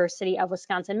from the University of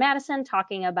Wisconsin-Madison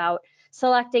talking about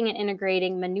selecting and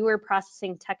integrating manure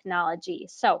processing technology.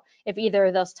 So if either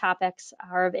of those topics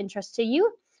are of interest to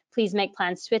you, please make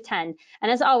plans to attend.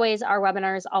 And as always, our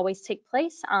webinars always take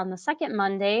place on the second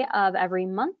Monday of every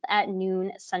month at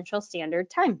noon Central Standard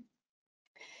Time.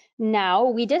 Now,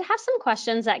 we did have some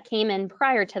questions that came in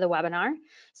prior to the webinar,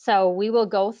 so we will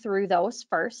go through those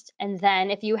first. And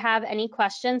then if you have any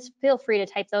questions, feel free to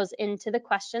type those into the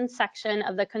questions section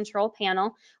of the control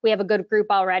panel. We have a good group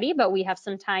already, but we have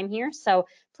some time here, so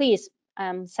please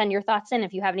send your thoughts in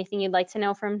if you have anything you'd like to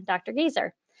know from Dr.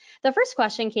 Gazer. The first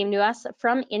question came to us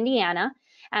from Indiana,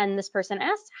 and this person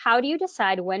asked, how do you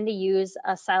decide when to use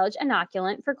a silage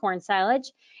inoculant for corn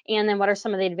silage? And then what are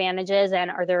some of the advantages and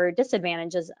are there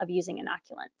disadvantages of using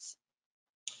inoculants?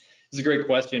 This is a great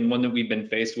question, one that we've been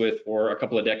faced with for a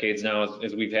couple of decades now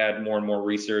as we've had more and more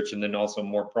research and then also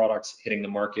more products hitting the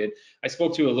market. I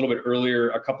spoke to a little bit earlier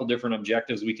a couple different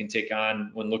objectives we can take on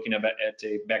when looking at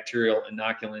a bacterial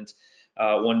inoculant.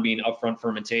 One being upfront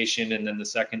fermentation, and then the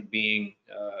second being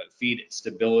feed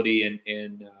stability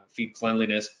and feed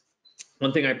cleanliness.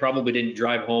 One thing I probably didn't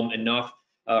drive home enough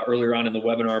earlier on in the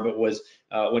webinar, but was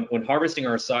when harvesting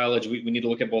our silage, we need to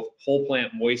look at both whole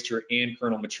plant moisture and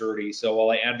kernel maturity. So while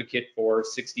I advocate for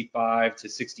 65 to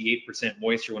 68%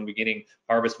 moisture when beginning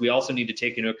harvest, we also need to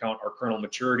take into account our kernel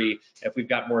maturity. If we've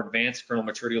got more advanced kernel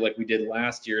maturity like we did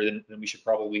last year, then we should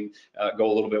probably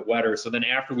go a little bit wetter. So then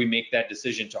after we make that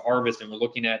decision to harvest and we're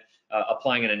looking at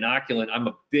applying an inoculant, I'm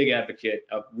a big advocate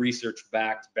of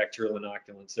research-backed bacterial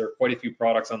inoculants. There are quite a few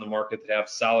products on the market that have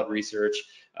solid research.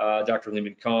 Dr.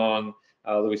 Lehman Kong,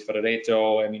 Luis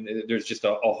Ferrereto. I mean, there's just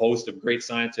a host of great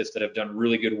scientists that have done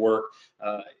really good work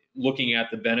looking at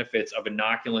the benefits of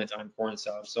inoculant on corn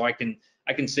silage. So I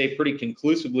can say pretty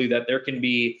conclusively that there can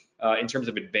be, in terms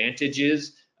of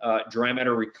advantages, dry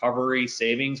matter recovery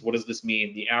savings. What does this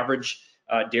mean? The average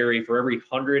dairy, for every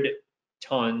 100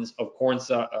 tons of corn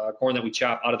that we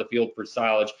chop out of the field for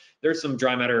silage, there's some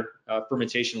dry matter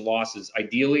fermentation losses.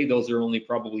 Ideally, those are only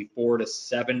probably 4 to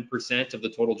 7% of the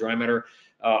total dry matter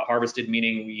harvested,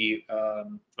 meaning we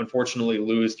unfortunately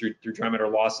lose through dry matter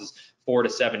losses 4 to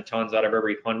 7 tons out of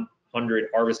every 100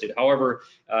 harvested. However,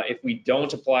 if we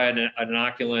don't apply an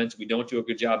inoculant, we don't do a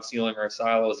good job sealing our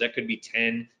silos, that could be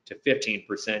 10 to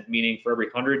 15%, meaning for every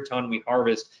 100 ton we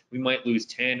harvest, we might lose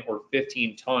 10 or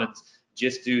 15 tons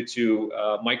just due to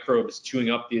microbes chewing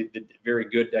up the very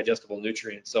good digestible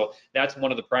nutrients. So that's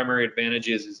one of the primary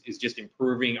advantages is just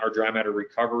improving our dry matter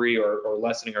recovery or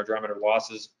lessening our dry matter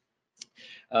losses.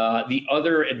 The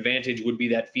other advantage would be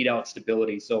that feed out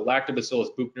stability. So Lactobacillus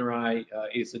buchneri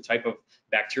is a type of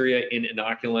bacteria in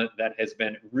inoculant that has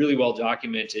been really well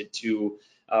documented to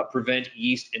prevent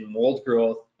yeast and mold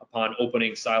growth upon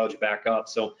opening silage back up.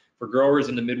 So for growers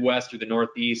in the Midwest or the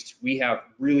Northeast, we have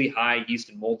really high yeast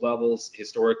and mold levels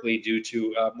historically due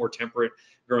to more temperate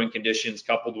growing conditions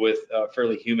coupled with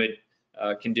fairly humid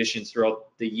conditions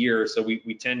throughout the year. So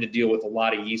we tend to deal with a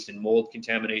lot of yeast and mold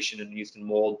contamination and yeast and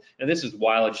mold. And this is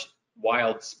wild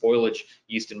spoilage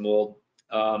yeast and mold.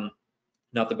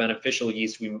 not the beneficial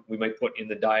yeast we might put in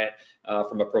the diet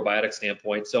from a probiotic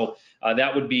standpoint. So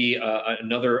that would be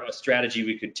another strategy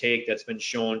we could take that's been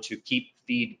shown to keep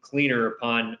feed cleaner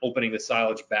upon opening the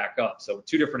silage back up. So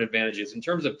two different advantages. In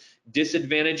terms of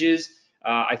disadvantages,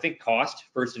 I think cost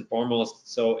first and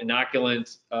foremost. So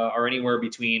inoculants are anywhere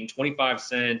between 25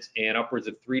 cents and upwards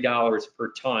of $3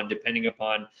 per ton, depending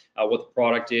upon what the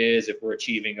product is, if we're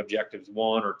achieving objectives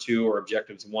 1 or 2 or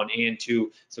objectives 1 and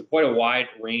 2. So quite a wide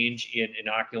range in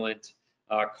inoculant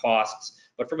costs.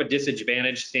 But from a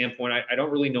disadvantage standpoint, I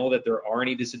don't really know that there are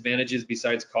any disadvantages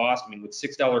besides cost. I mean, with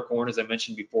 $6 corn, as I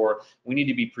mentioned before, we need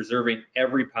to be preserving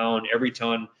every pound, every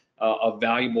ton of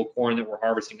valuable corn that we're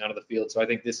harvesting out of the field. So I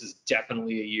think this is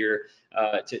definitely a year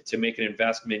to make an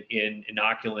investment in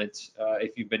inoculants.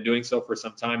 If you've been doing so for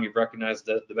some time, you've recognized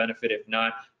the benefit. If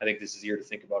not, I think this is a year to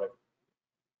think about it.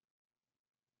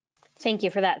 Thank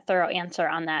you for that thorough answer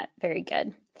on that. Very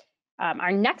good.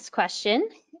 Our next question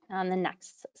on the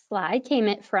next slide came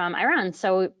in from Iran.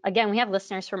 So again, we have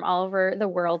listeners from all over the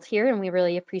world here, and we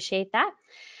really appreciate that.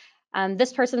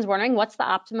 This person's wondering, what's the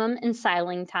optimum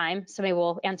ensiling time? So maybe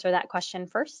we'll answer that question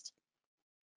first.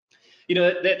 You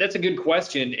know, that's a good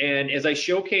question. And as I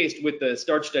showcased with the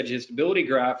starch digestibility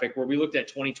graphic, where we looked at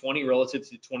 2020 relative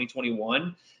to 2021,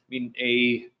 I mean,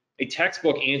 a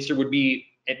textbook answer would be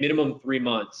at minimum 3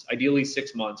 months, ideally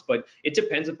 6 months, but it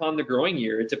depends upon the growing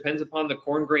year. It depends upon the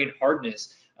corn grain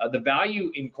hardness. The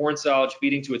value in corn silage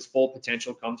feeding to its full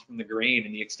potential comes from the grain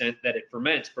and the extent that it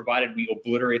ferments, provided we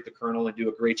obliterate the kernel and do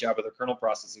a great job of the kernel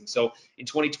processing. So in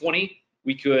 2020,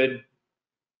 we could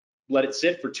let it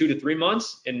sit for 2 to 3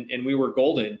 months and we were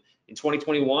golden. In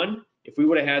 2021, if we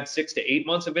would have had 6 to 8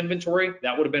 months of inventory,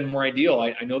 that would have been more ideal.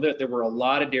 I know that there were a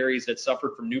lot of dairies that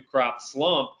suffered from new crop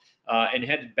slump and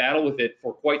had to battle with it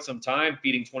for quite some time,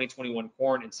 feeding 2021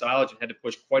 corn and silage, and had to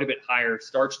push quite a bit higher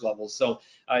starch levels. So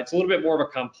it's a little bit more of a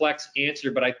complex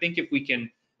answer, but I think if we can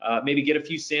maybe get a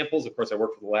few samples, of course I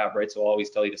work for the lab, right? So I'll always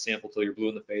tell you to sample till you're blue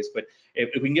in the face, but if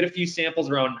we can get a few samples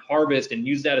around harvest and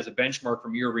use that as a benchmark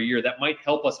from year over year, that might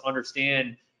help us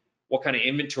understand what kind of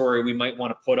inventory we might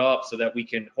want to put up so that we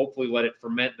can hopefully let it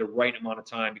ferment the right amount of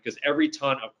time. Because every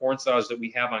ton of corn silage that we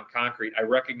have on concrete, I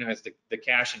recognize the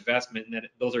cash investment and that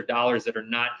those are dollars that are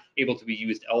not able to be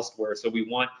used elsewhere. So we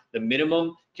want the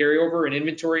minimum carryover and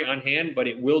inventory on hand, but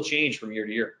it will change from year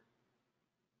to year.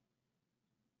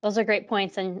 Those are great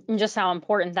points, and just how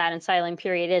important that ensiling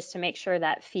period is to make sure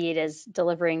that feed is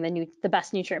delivering the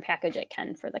best nutrient package it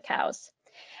can for the cows.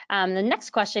 The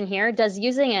next question here, does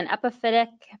using an epiphytic,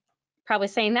 probably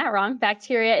saying that wrong,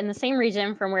 bacteria in the same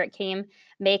region from where it came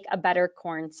make a better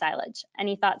corn silage?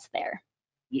 Any thoughts there?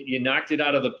 You knocked it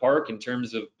out of the park in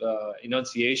terms of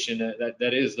enunciation.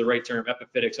 That is the right term,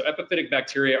 epiphytic. So epiphytic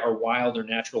bacteria are wild or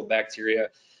natural bacteria.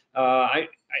 I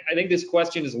think this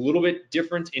question is a little bit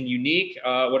different and unique.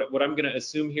 What I'm going to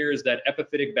assume here is that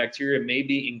epiphytic bacteria may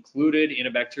be included in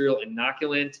a bacterial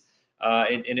inoculant.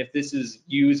 And if this is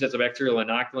used as a bacterial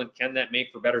inoculant, can that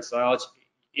make for better silage?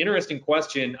 Interesting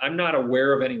question. I'm not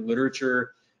aware of any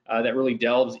literature that really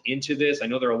delves into this. I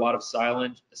know there are a lot of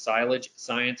silage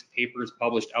science papers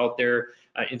published out there.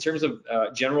 In terms of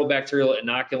general bacterial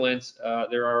inoculants,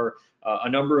 there are a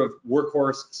number of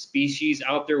workhorse species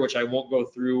out there, which I won't go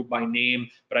through by name,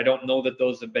 but I don't know that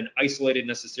those have been isolated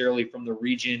necessarily from the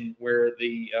region where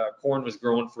the corn was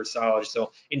grown for silage.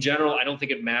 So in general, I don't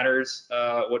think it matters.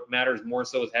 What matters more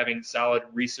so is having solid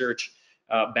research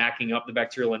backing up the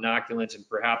bacterial inoculants and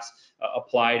perhaps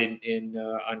applied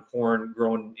on corn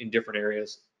grown in different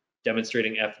areas,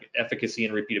 demonstrating efficacy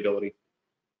and repeatability.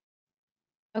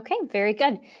 Okay, very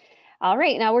good. All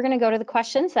right, now we're going to go to the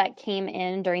questions that came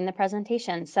in during the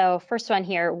presentation. So first one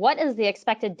here, what is the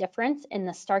expected difference in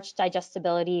the starch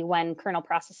digestibility when kernel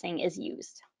processing is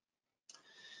used?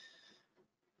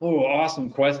 Oh,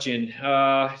 awesome question.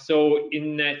 So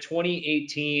in that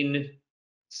 2018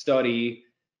 study,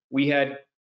 we had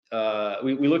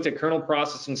we looked at kernel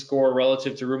processing score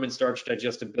relative to rumen starch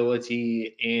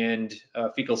digestibility and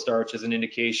fecal starch as an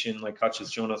indication, like Hutch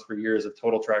has shown us for years, of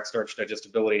total tract starch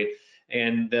digestibility.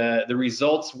 And the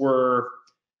results were,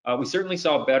 we certainly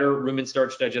saw better rumen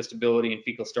starch digestibility and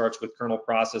fecal starch with kernel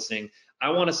processing. I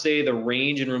want to say the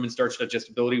range in rumen starch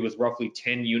digestibility was roughly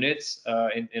 10 units,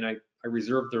 and I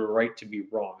reserve the right to be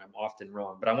wrong. I'm often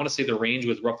wrong, but I want to say the range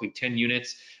was roughly 10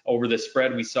 units over the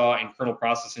spread we saw in kernel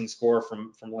processing score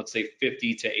from let's say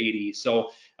 50 to 80. So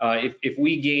if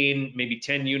we gain maybe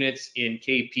 10 units in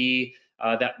KP,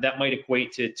 that might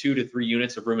equate to 2 to 3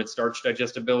 units of rumen starch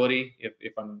digestibility,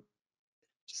 if I'm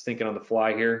just thinking on the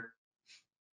fly here.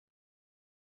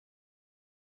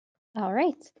 All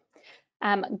right.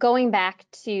 Going back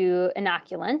to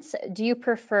inoculants, do you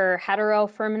prefer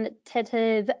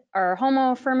heterofermentative or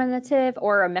homofermentative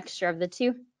or a mixture of the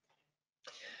two?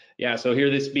 Yeah, so here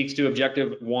this speaks to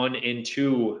objective 1 and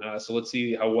 2. So let's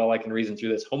see how well I can reason through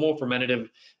this. Homofermentative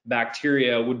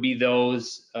bacteria would be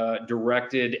those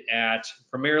directed at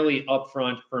primarily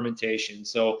upfront fermentation.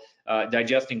 So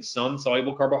digesting some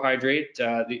soluble carbohydrate,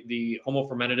 the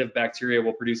homofermentative bacteria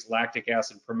will produce lactic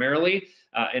acid primarily,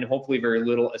 and hopefully very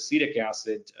little acetic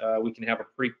acid. We can have a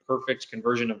pretty perfect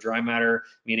conversion of dry matter,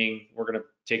 meaning we're going to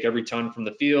take every ton from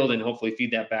the field and hopefully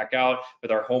feed that back out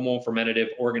with our homofermentative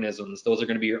organisms. Those are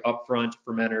going to be your upfront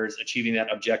fermenters, achieving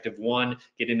that objective 1,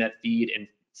 getting that feed and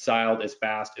siled as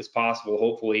fast as possible,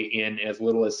 hopefully in as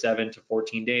little as 7 to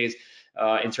 14 days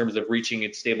in terms of reaching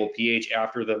its stable pH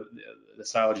after the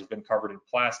silage has been covered in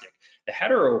plastic. The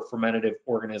heterofermentative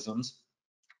organisms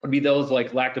would be those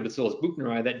like Lactobacillus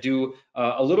buchneri that do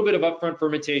a little bit of upfront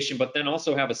fermentation, but then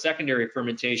also have a secondary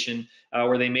fermentation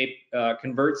where they may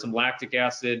convert some lactic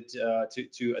acid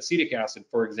to acetic acid,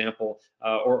 for example,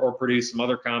 or produce some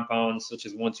other compounds such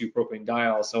as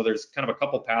 1,2-propane-diol. So there's kind of a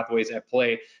couple pathways at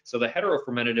play. So the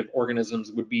heterofermentative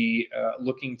organisms would be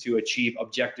looking to achieve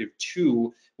objective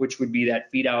 2, which would be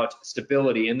that feed out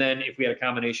stability. And then if we had a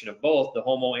combination of both, the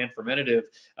homo and fermentative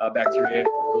bacteria,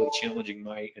 really challenging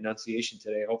my enunciation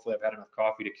today. Hopefully I've had enough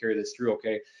coffee to carry this through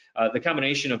okay. The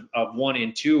combination of 1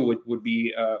 and 2 would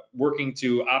be working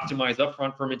to optimize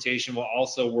upfront fermentation while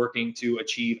also working to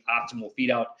achieve optimal feed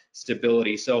out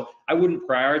stability. So I wouldn't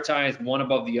prioritize one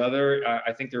above the other.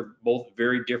 I think they're both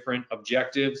very different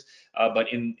objectives, but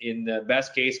in the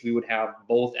best case, we would have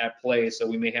both at play. So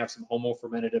we may have some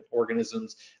homofermentative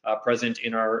organisms present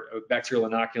in our bacterial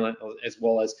inoculant, as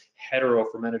well as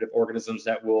heterofermentative organisms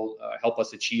that will help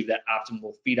us achieve that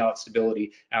optimal feed out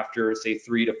stability after, say,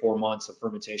 3 to 4 months of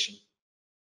fermentation.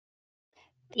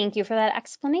 Thank you for that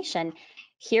explanation.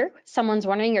 Here, someone's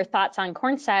wondering your thoughts on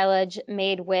corn silage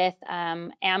made with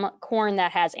corn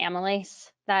that has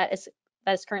amylase that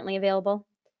is currently available.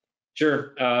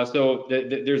 Sure. So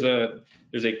there's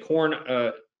a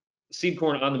corn seed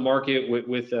corn on the market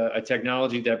with a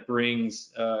technology that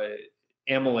brings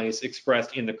amylase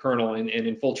expressed in the kernel. And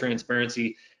in full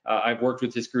transparency, I've worked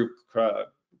with this group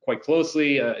quite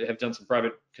closely, have done some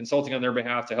private consulting on their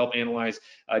behalf to help analyze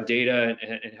data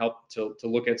and help to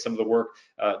look at some of the work.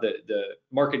 The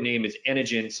market name is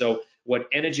Enogen. So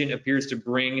what Enogen appears to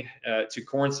bring to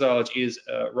corn silage is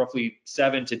roughly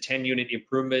 7 to 10 unit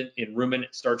improvement in rumen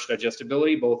starch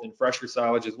digestibility, both in fresher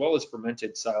silage as well as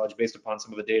fermented silage, based upon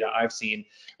some of the data I've seen.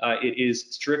 It is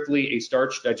strictly a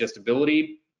starch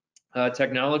digestibility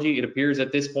technology. It appears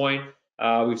at this point,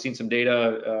 we've seen some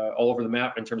data all over the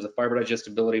map in terms of fiber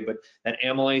digestibility, but that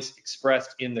amylase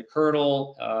expressed in the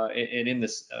kernel and in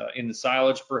the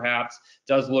silage perhaps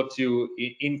does look to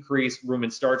increase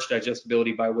rumen starch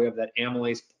digestibility by way of that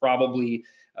amylase probably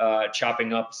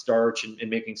chopping up starch and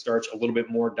making starch a little bit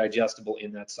more digestible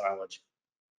in that silage.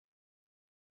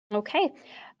 Okay,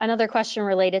 another question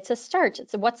related to starch.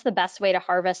 So what's the best way to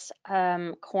harvest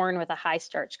corn with a high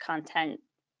starch content?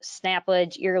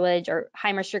 Snaplage, earlage, or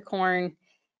high moisture corn?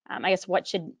 I guess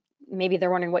maybe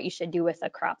they're wondering what you should do with a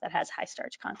crop that has high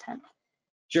starch content.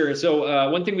 Sure.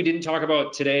 So one thing we didn't talk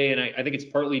about today, and I think it's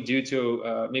partly due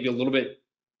to maybe a little bit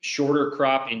shorter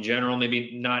crop in general,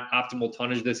 maybe not optimal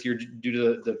tonnage this year due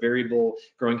to the variable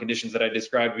growing conditions that I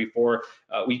described before.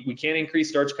 We can increase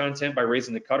starch content by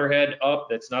raising the cutter head up.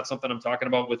 That's not something I'm talking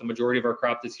about with the majority of our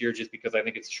crop this year, just because I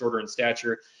think it's shorter in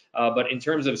stature. But in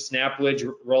terms of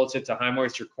snaplage relative to high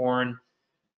moisture corn,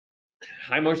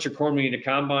 we need a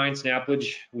combine.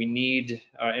 Snaplage we need,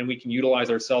 and we can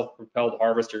utilize our self-propelled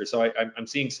harvester. So I'm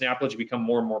seeing snaplage become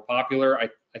more and more popular.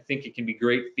 I think it can be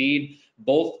great feed.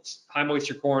 Both high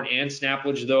moisture corn and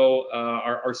snaplage, though,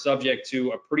 are subject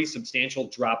to a pretty substantial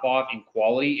drop off in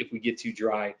quality if we get too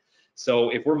dry. So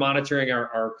if we're monitoring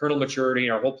our kernel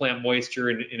maturity, our whole plant moisture,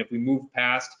 and if we move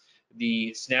past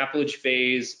the snaplage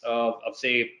phase of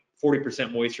say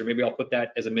 40% moisture, maybe I'll put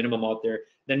that as a minimum out there,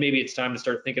 then maybe it's time to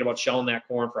start thinking about shelling that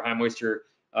corn for high moisture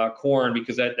corn,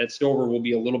 because that stover will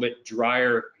be a little bit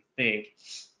drier, I think.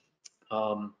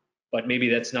 But maybe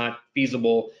that's not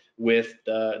feasible with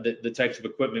the types of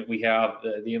equipment we have,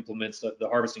 the implements, the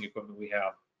harvesting equipment we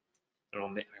have. I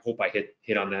don't know, I hope I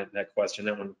hit on that question.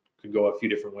 That one could go a few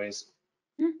different ways.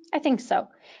 I think so.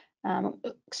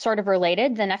 Sort of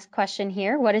related, the next question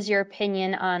here, what is your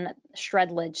opinion on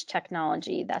shredlage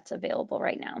technology that's available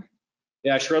right now?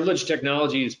 Yeah, shredlage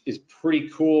technology is pretty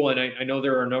cool, and I know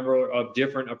there are a number of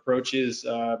different approaches.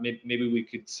 Maybe we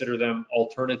consider them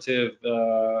alternative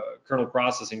kernel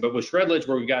processing. But with shredlage,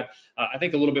 where we've got, I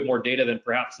think, a little bit more data than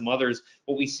perhaps some others,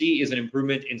 what we see is an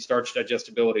improvement in starch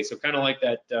digestibility. So kind of like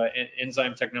that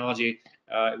enzyme technology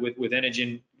with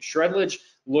Enogen, shredlage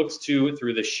looks to,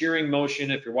 through the shearing motion,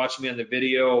 if you're watching me on the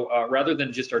video, rather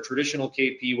than just our traditional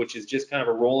KP, which is just kind of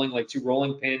a rolling, like two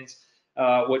rolling pins.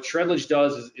 What shredlage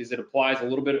does is it applies a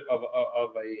little bit of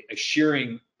a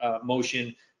shearing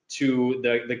motion to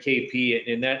the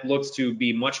KP, and that looks to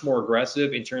be much more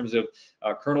aggressive in terms of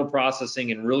kernel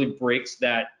processing, and really breaks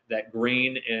that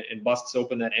grain and busts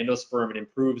open that endosperm and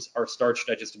improves our starch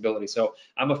digestibility. So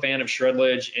I'm a fan of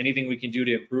shredlage. Anything we can do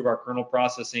to improve our kernel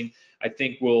processing, I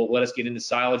think, will let us get into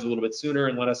silage a little bit sooner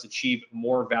and let us achieve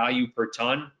more value per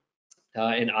ton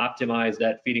and optimize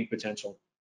that feeding potential.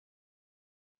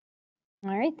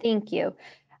 All right, thank you.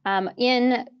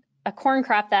 In a corn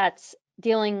crop that's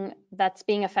being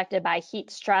affected by heat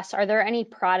stress, are there any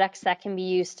products that can be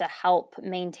used to help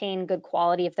maintain good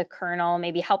quality of the kernel,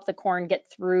 maybe help the corn get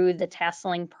through the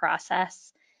tasseling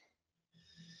process?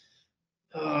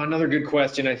 Another good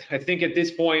question. I think at this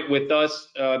point, with us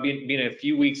being a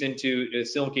few weeks into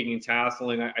silicating and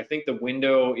tasseling, I think the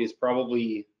window is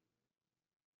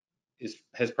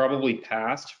has probably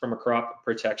passed from a crop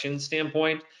protection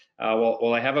standpoint.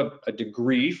 While I have a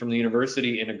degree from the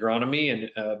university in agronomy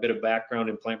and a bit of background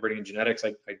in plant breeding and genetics,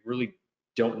 I really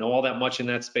don't know all that much in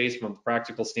that space from a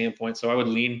practical standpoint. So I would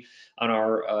lean on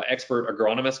our expert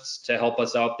agronomists to help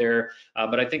us out there.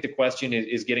 But I think the question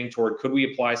is getting toward, could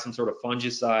we apply some sort of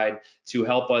fungicide to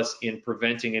help us in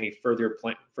preventing any further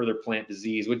plant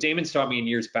disease? What Damon's taught me in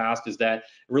years past is that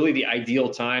really the ideal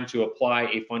time to apply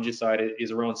a fungicide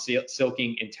is around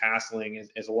silking and tasseling,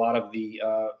 as a lot of the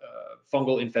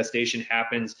fungal infestation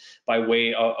happens by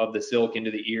way of the silk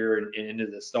into the ear and into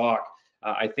the stalk.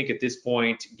 I think at this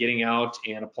point, getting out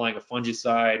and applying a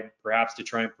fungicide, perhaps to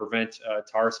try and prevent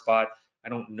tar spot, I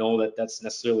don't know that that's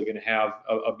necessarily going to have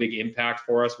a big impact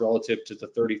for us relative to the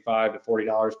 $35 to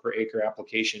 $40 per acre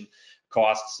application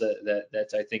costs that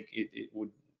I think it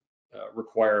would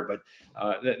require. But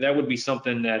that would be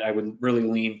something that I would really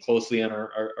lean closely on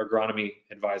our agronomy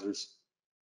advisors.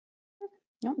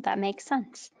 No, that makes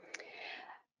sense.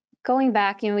 Going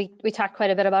back, we talked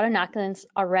quite a bit about inoculants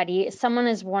already. Someone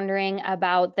is wondering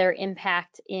about their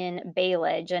impact in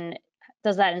baleage, and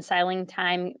does that ensiling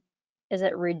time, is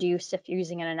it reduced if you're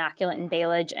using an inoculant in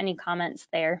baleage? Any comments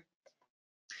there?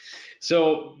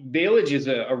 So baleage is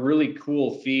a really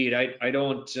cool feed. I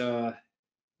don't,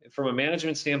 from a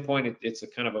management standpoint, it's a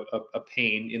kind of a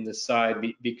pain in the side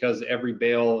because every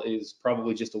bale is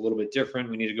probably just a little bit different.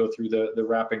 We need to go through the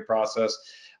wrapping process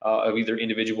of either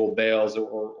individual bales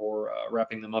or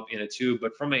wrapping them up in a tube.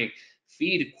 But from a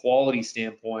feed quality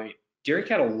standpoint, dairy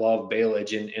cattle love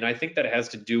baleage, and I think that has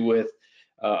to do with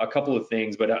a couple of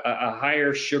things, but a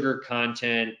higher sugar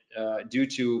content due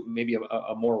to maybe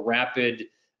a more rapid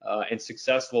and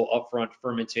successful upfront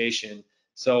fermentation.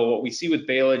 So what we see with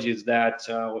baleage is that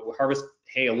we harvest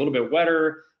hay a little bit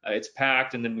wetter, it's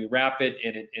packed, and then we wrap it,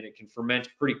 and it can ferment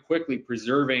pretty quickly,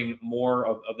 preserving more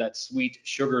of that sweet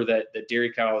sugar that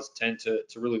dairy cows tend to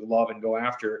really love and go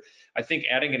after. I think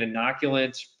adding an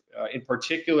inoculant, in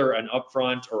particular an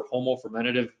upfront or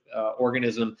homofermentative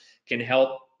organism, can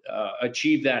help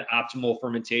achieve that optimal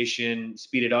fermentation,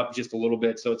 speed it up just a little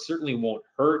bit. So it certainly won't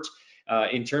hurt.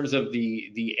 In terms of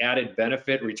the added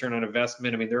benefit, return on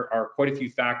investment, I mean, there are quite a few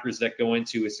factors that go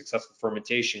into a successful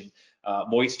fermentation.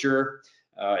 Moisture,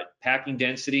 packing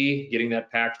density, getting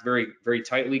that packed very, very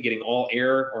tightly, getting all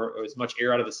air or as much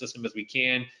air out of the system as we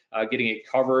can, getting it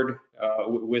covered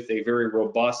with a very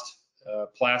robust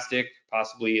plastic,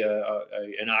 possibly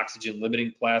an oxygen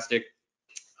limiting plastic.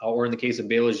 Or in the case of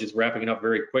baleage, just wrapping it up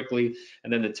very quickly,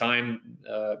 and then the time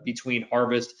between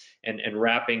harvest and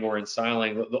wrapping or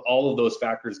ensiling, all of those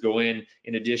factors go in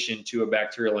addition to a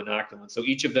bacterial inoculant. So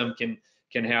each of them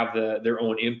can have their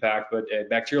own impact, but a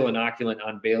bacterial inoculant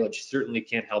on baleage certainly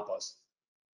can help us.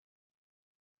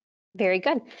 Very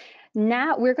good.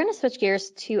 Now we're going to switch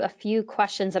gears to a few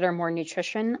questions that are more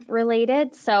nutrition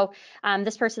related. So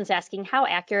this person's asking, how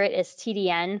accurate is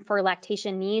TDN for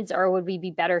lactation needs, or would we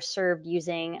be better served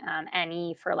using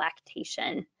NE for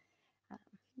lactation?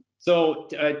 So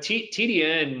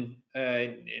TDN,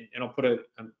 and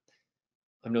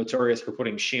I'm notorious for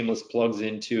putting shameless plugs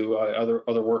into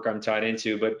other work I'm tied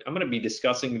into, but I'm going to be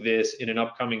discussing this in an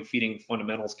upcoming feeding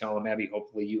fundamentals column. Abby,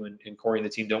 hopefully you and Corey and the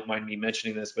team don't mind me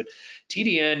mentioning this, but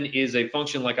TDN is a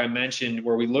function, like I mentioned,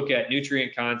 where we look at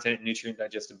nutrient content and nutrient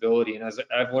digestibility. And as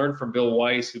I've learned from Bill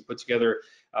Weiss, who put together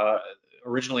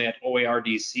originally at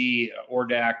OARDC,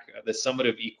 ORDAC, the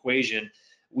summative equation,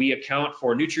 we account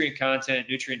for nutrient content,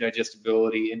 nutrient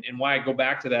digestibility, and why I go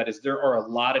back to that is there are a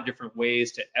lot of different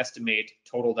ways to estimate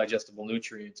total digestible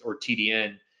nutrients, or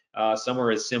TDN. Some are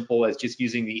as simple as just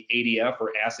using the ADF,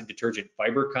 or acid detergent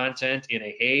fiber content, in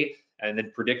a hay, and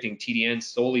then predicting TDN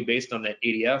solely based on that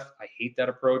ADF. I hate that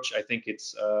approach. I think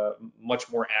it's much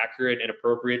more accurate and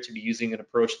appropriate to be using an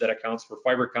approach that accounts for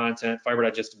fiber content, fiber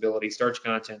digestibility, starch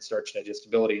content, starch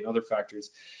digestibility, and other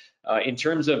factors. In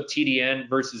terms of TDN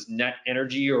versus net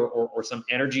energy, or some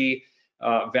energy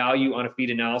value on a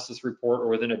feed analysis report or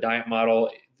within a diet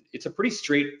model, it's a pretty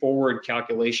straightforward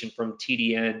calculation from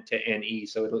TDN to NE.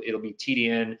 So it'll be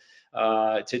TDN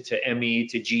to ME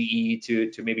to GE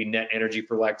to maybe net energy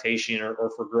for lactation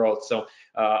or for growth. So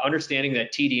understanding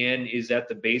that TDN is at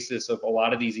the basis of a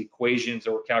lot of these equations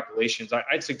or calculations,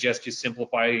 I'd suggest just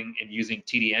simplifying and using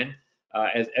TDN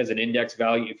as an index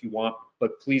value if you want,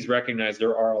 but please recognize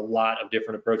there are a lot of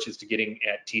different approaches to getting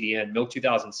at TDN. Milk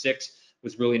 2006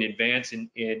 was really an advance in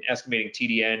estimating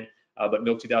TDN, but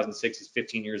Milk 2006 is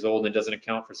 15 years old and doesn't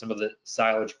account for some of the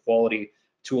silage quality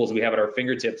tools we have at our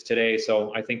fingertips today.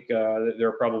 So I think there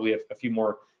are probably a few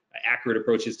more accurate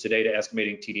approaches today to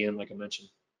estimating TDN, like I mentioned.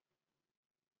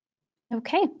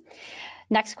 Okay.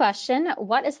 Next question,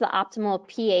 what is the optimal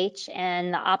pH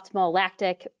and the optimal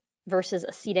lactic versus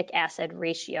acetic acid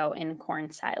ratio in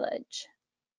corn silage?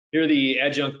 Here, the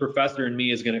adjunct professor in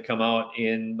me is going to come out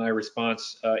in my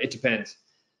response. It depends.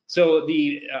 So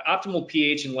the optimal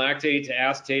pH and lactate to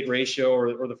acetate ratio,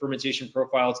 or the fermentation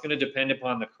profile, it's going to depend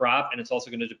upon the crop, and it's also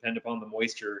going to depend upon the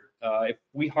moisture. If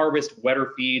we harvest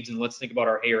wetter feeds, and let's think about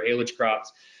our hay or haylage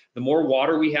crops, the more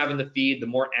water we have in the feed, the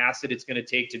more acid it's going to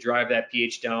take to drive that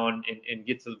pH down and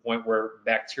get to the point where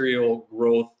bacterial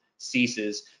growth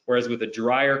ceases. Whereas with a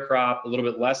drier crop, a little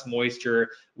bit less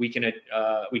moisture, we can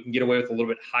get away with a little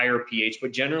bit higher pH.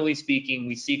 But generally speaking,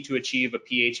 we seek to achieve a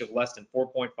pH of less than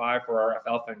 4.5 for our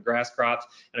alfalfa and grass crops,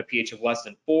 and a pH of less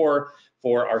than 4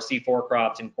 for our C4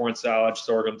 crops in corn, silage,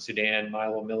 sorghum, Sudan,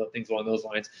 milo, millet, things along those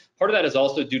lines. Part of that is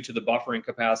also due to the buffering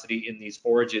capacity in these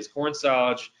forages. Corn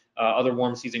silage, other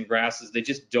warm season grasses, they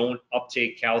just don't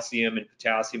uptake calcium and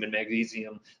potassium and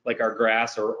magnesium like our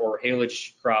grass or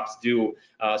haylage crops do.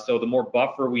 So the more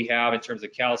buffer we have in terms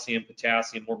of calcium,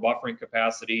 potassium, more buffering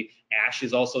capacity, ash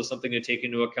is also something to take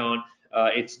into account.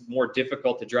 It's more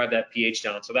difficult to drive that pH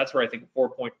down. So that's where I think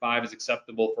 4.5 is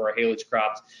acceptable for our haylage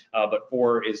crops, but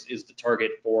 4 is the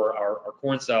target for our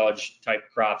corn silage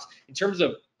type crops. In terms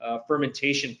of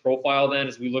fermentation profile, then,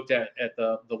 as we looked at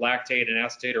the lactate and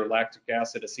acetate, or lactic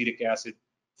acid, acetic acid,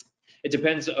 it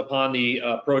depends upon the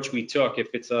approach we took. If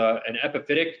it's an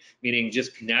epiphytic, meaning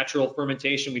just natural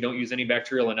fermentation, we don't use any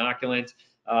bacterial inoculant,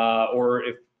 or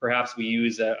if perhaps we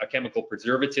use a chemical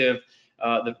preservative,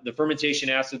 the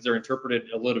fermentation acids are interpreted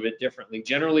a little bit differently.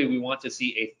 Generally, we want to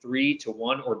see a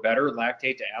 3-to-1 or better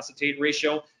lactate to acetate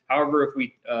ratio. However,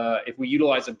 if we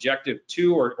utilize objective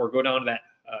 2 or go down to that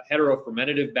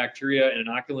heterofermentative bacteria and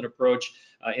inoculant approach,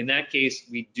 in that case,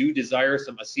 we do desire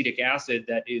some acetic acid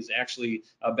that is actually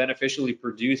beneficially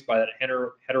produced by that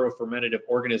heterofermentative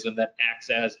organism that acts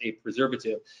as a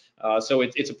preservative. So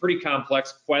it's a pretty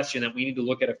complex question that we need to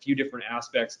look at a few different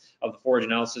aspects of the forage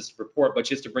analysis report. But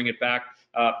just to bring it back,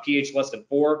 pH less than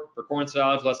 4 for corn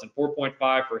silage, less than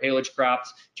 4.5 for haylage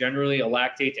crops, generally a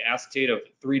lactate to acetate of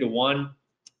 3-to-1.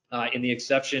 In the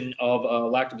exception of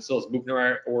Lactobacillus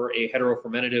buchneri or a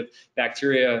heterofermentative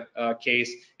bacteria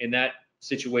case, in that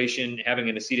situation, having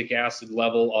an acetic acid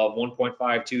level of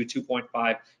 1.5 to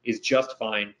 2.5 is just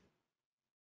fine.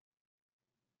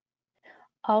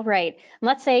 All right,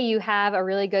 let's say you have a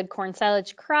really good corn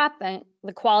silage crop and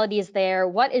the quality is there.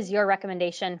 What is your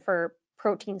recommendation for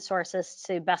protein sources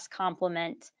to best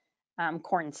complement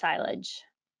corn silage?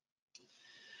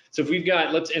 So if we've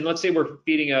got, let's say we're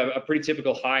feeding a pretty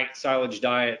typical high silage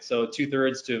diet, so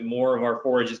 2/3 to more of our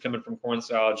forage is coming from corn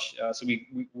silage. So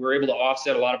we're able to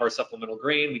offset a lot of our supplemental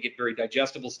grain. We get very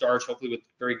digestible starch, hopefully with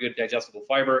very good digestible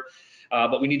fiber,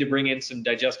 but we need to bring in some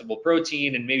digestible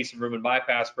protein and maybe some rumen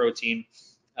bypass protein.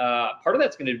 Part of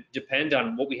that's going to depend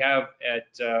on what we have at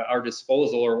our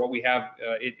disposal, or what we have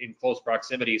in close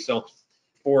proximity. So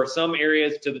for some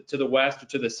areas to the west or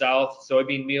to the south,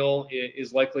 soybean meal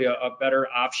is likely a better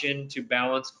option to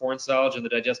balance corn silage and the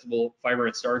digestible fiber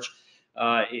and starch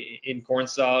in corn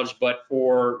silage. But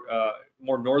for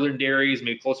more northern dairies,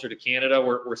 maybe closer to Canada,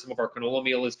 where some of our canola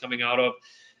meal is coming out of,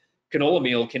 canola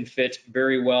meal can fit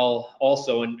very well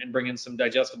also and bring in some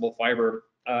digestible fiber.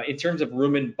 In terms of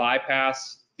rumen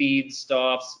bypass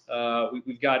feedstuffs,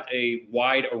 we've got a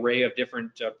wide array of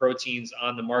different proteins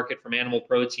on the market, from animal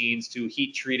proteins to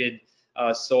heat treated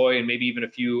soy and maybe even a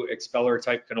few expeller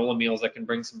type canola meals that can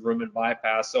bring some rumen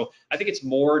bypass. So I think it's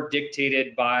more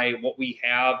dictated by what we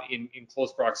have in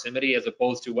close proximity as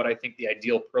opposed to what I think the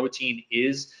ideal protein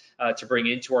is to bring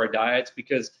into our diets,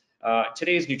 because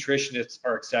today's nutritionists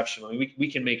are exceptional. I mean,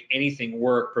 we can make anything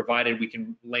work provided we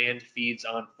can land feeds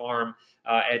on farm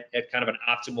at kind of an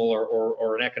optimal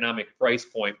or an economic price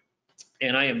point.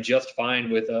 And I am just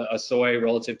fine with a soy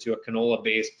relative to a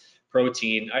canola-based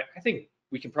protein. I think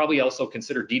we can probably also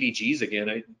consider DDGs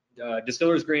again.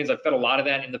 Distillers grains, I've fed a lot of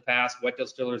that in the past, wet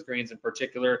distillers grains in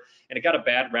particular, and it got a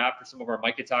bad rap for some of our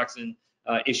mycotoxin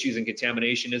issues and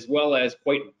contamination, as well as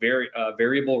quite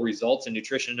variable results in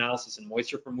nutrition analysis and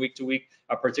moisture from week to week,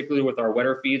 particularly with our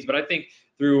wetter feeds. But I think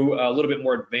through a little bit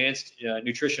more advanced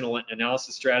nutritional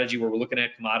analysis strategy, where we're looking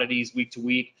at commodities week to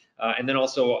week, and then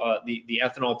also the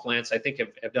ethanol plants, I think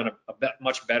have done a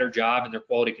much better job in their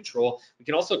quality control. We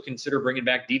can also consider bringing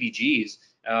back DDGs,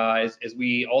 as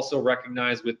we also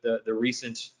recognize with the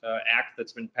recent act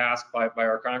that's been passed by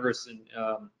our Congress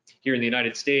and here in the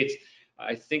United States.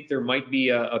 I think there might be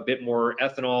a bit more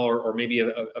ethanol or maybe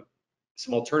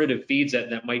some alternative feeds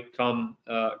that might come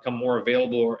more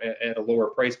available at a lower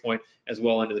price point as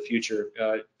well into the future,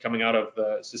 coming out of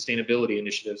sustainability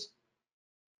initiatives.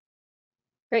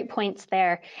 Great points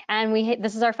there. And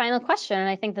this is our final question, and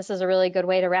I think this is a really good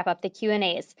way to wrap up the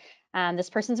Q&As. This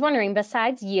person's wondering,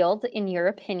 besides yield, in your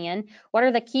opinion, what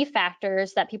are the key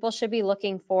factors that people should be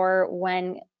looking for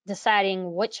when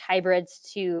deciding which hybrids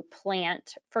to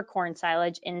plant for corn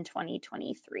silage in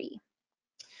 2023?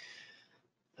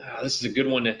 This is a good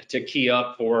one to key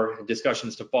up for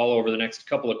discussions to follow over the next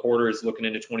couple of quarters looking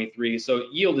into 23. So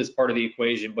yield is part of the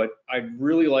equation, but I'd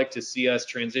really like to see us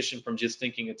transition from just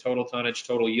thinking a total tonnage,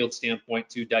 total yield standpoint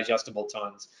to digestible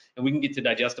tons. And we can get to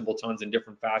digestible tons in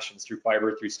different fashions through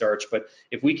fiber, through starch. But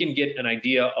if we can get an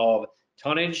idea of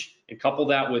tonnage and couple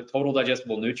that with total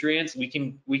digestible nutrients, we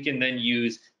can then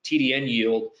use TDN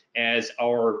yield as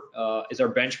our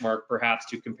benchmark, perhaps,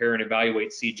 to compare and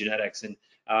evaluate seed genetics. And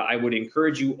I would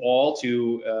encourage you all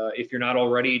to, if you're not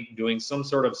already, doing some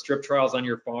sort of strip trials on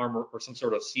your farm or some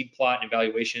sort of seed plot and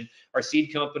evaluation. Our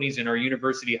seed companies and our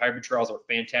university hybrid trials are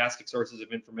fantastic sources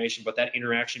of information, but that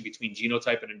interaction between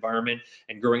genotype and environment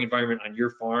and growing environment on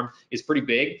your farm is pretty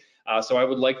big. So I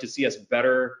would like to see us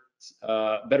better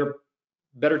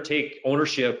take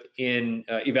ownership in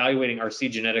evaluating our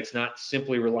seed genetics, not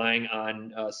simply relying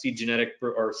on seed genetic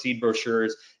or seed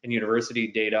brochures and university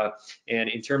data. And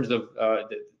in terms of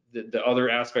the other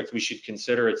aspects we should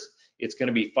consider, it's going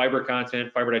to be fiber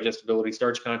content, fiber digestibility,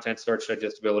 starch content, starch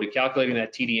digestibility, calculating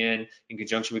that TDN in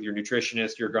conjunction with your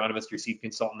nutritionist, your agronomist, your seed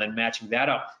consultant, then matching that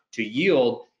up to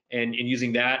yield and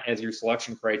using that as your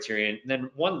selection criterion. And then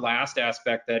one last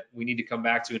aspect that we need to come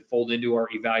back to and fold into our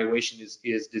evaluation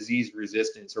is disease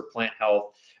resistance or plant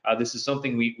health. This is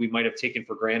something we might have taken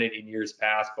for granted in years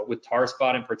past, but with tar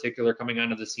spot in particular coming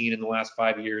onto the scene in the last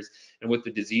 5 years, and with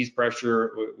the disease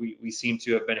pressure we seem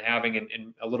to have been having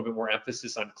and a little bit more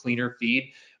emphasis on cleaner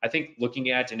feed, I think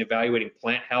looking at and evaluating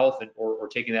plant health or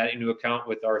taking that into account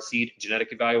with our seed genetic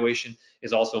evaluation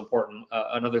is also important.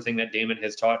 Another thing that Damon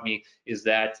has taught me is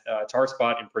that tar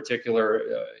spot in particular,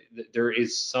 there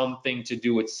is something to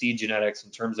do with seed genetics in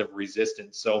terms of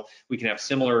resistance. So we can have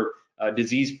similar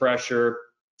disease pressure,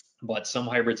 but some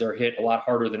hybrids are hit a lot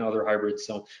harder than other hybrids.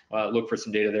 So look for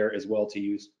some data there as well to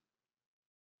use.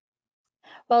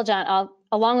 Well, John,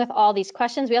 along with all these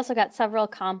questions, we also got several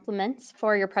compliments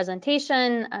for your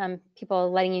presentation,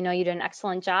 people letting you know you did an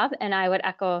excellent job, and I would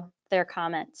echo their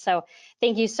comments. So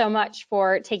thank you so much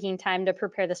for taking time to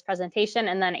prepare this presentation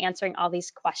and then answering all these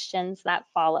questions that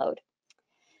followed.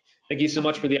 Thank you so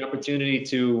much for the opportunity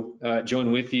to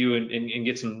join with you and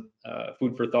get some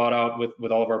food for thought out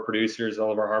with all of our producers,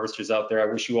 all of our harvesters out there. I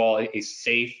wish you all a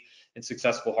safe and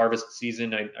successful harvest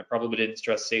season. I probably didn't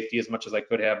stress safety as much as I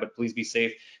could have, but please be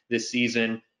safe this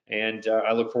season. And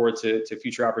I look forward to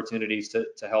future opportunities to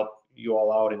help you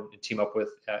all out and team up with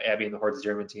Abby and the Hordes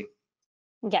Dairyman team.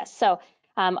 Yes, so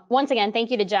once again,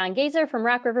 thank you to John Gazer from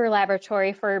Rock River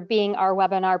Laboratory for being our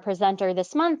webinar presenter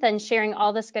this month and sharing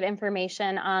all this good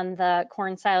information on the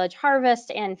corn silage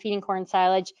harvest and feeding corn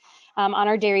silage on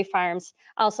our dairy farms.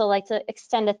 I also like to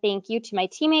extend a thank you to my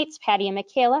teammates, Patty and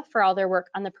Michaela, for all their work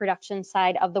on the production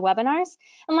side of the webinars.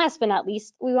 And last but not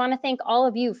least, we want to thank all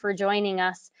of you for joining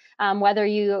us, whether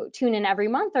you tune in every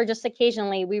month or just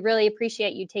occasionally. We really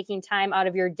appreciate you taking time out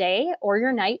of your day or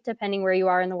your night, depending where you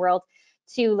are in the world,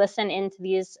 to listen into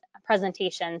these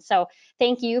presentations. So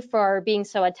thank you for being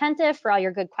so attentive, for all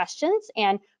your good questions,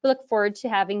 and we look forward to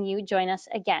having you join us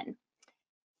again.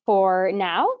 For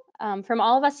now, from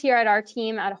all of us here at our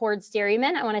team at Hoard's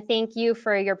Dairymen, I want to thank you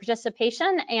for your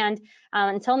participation. And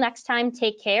until next time,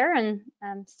 take care and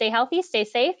stay healthy, stay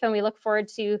safe. And we look forward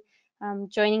to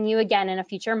joining you again in a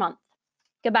future month.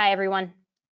 Goodbye, everyone.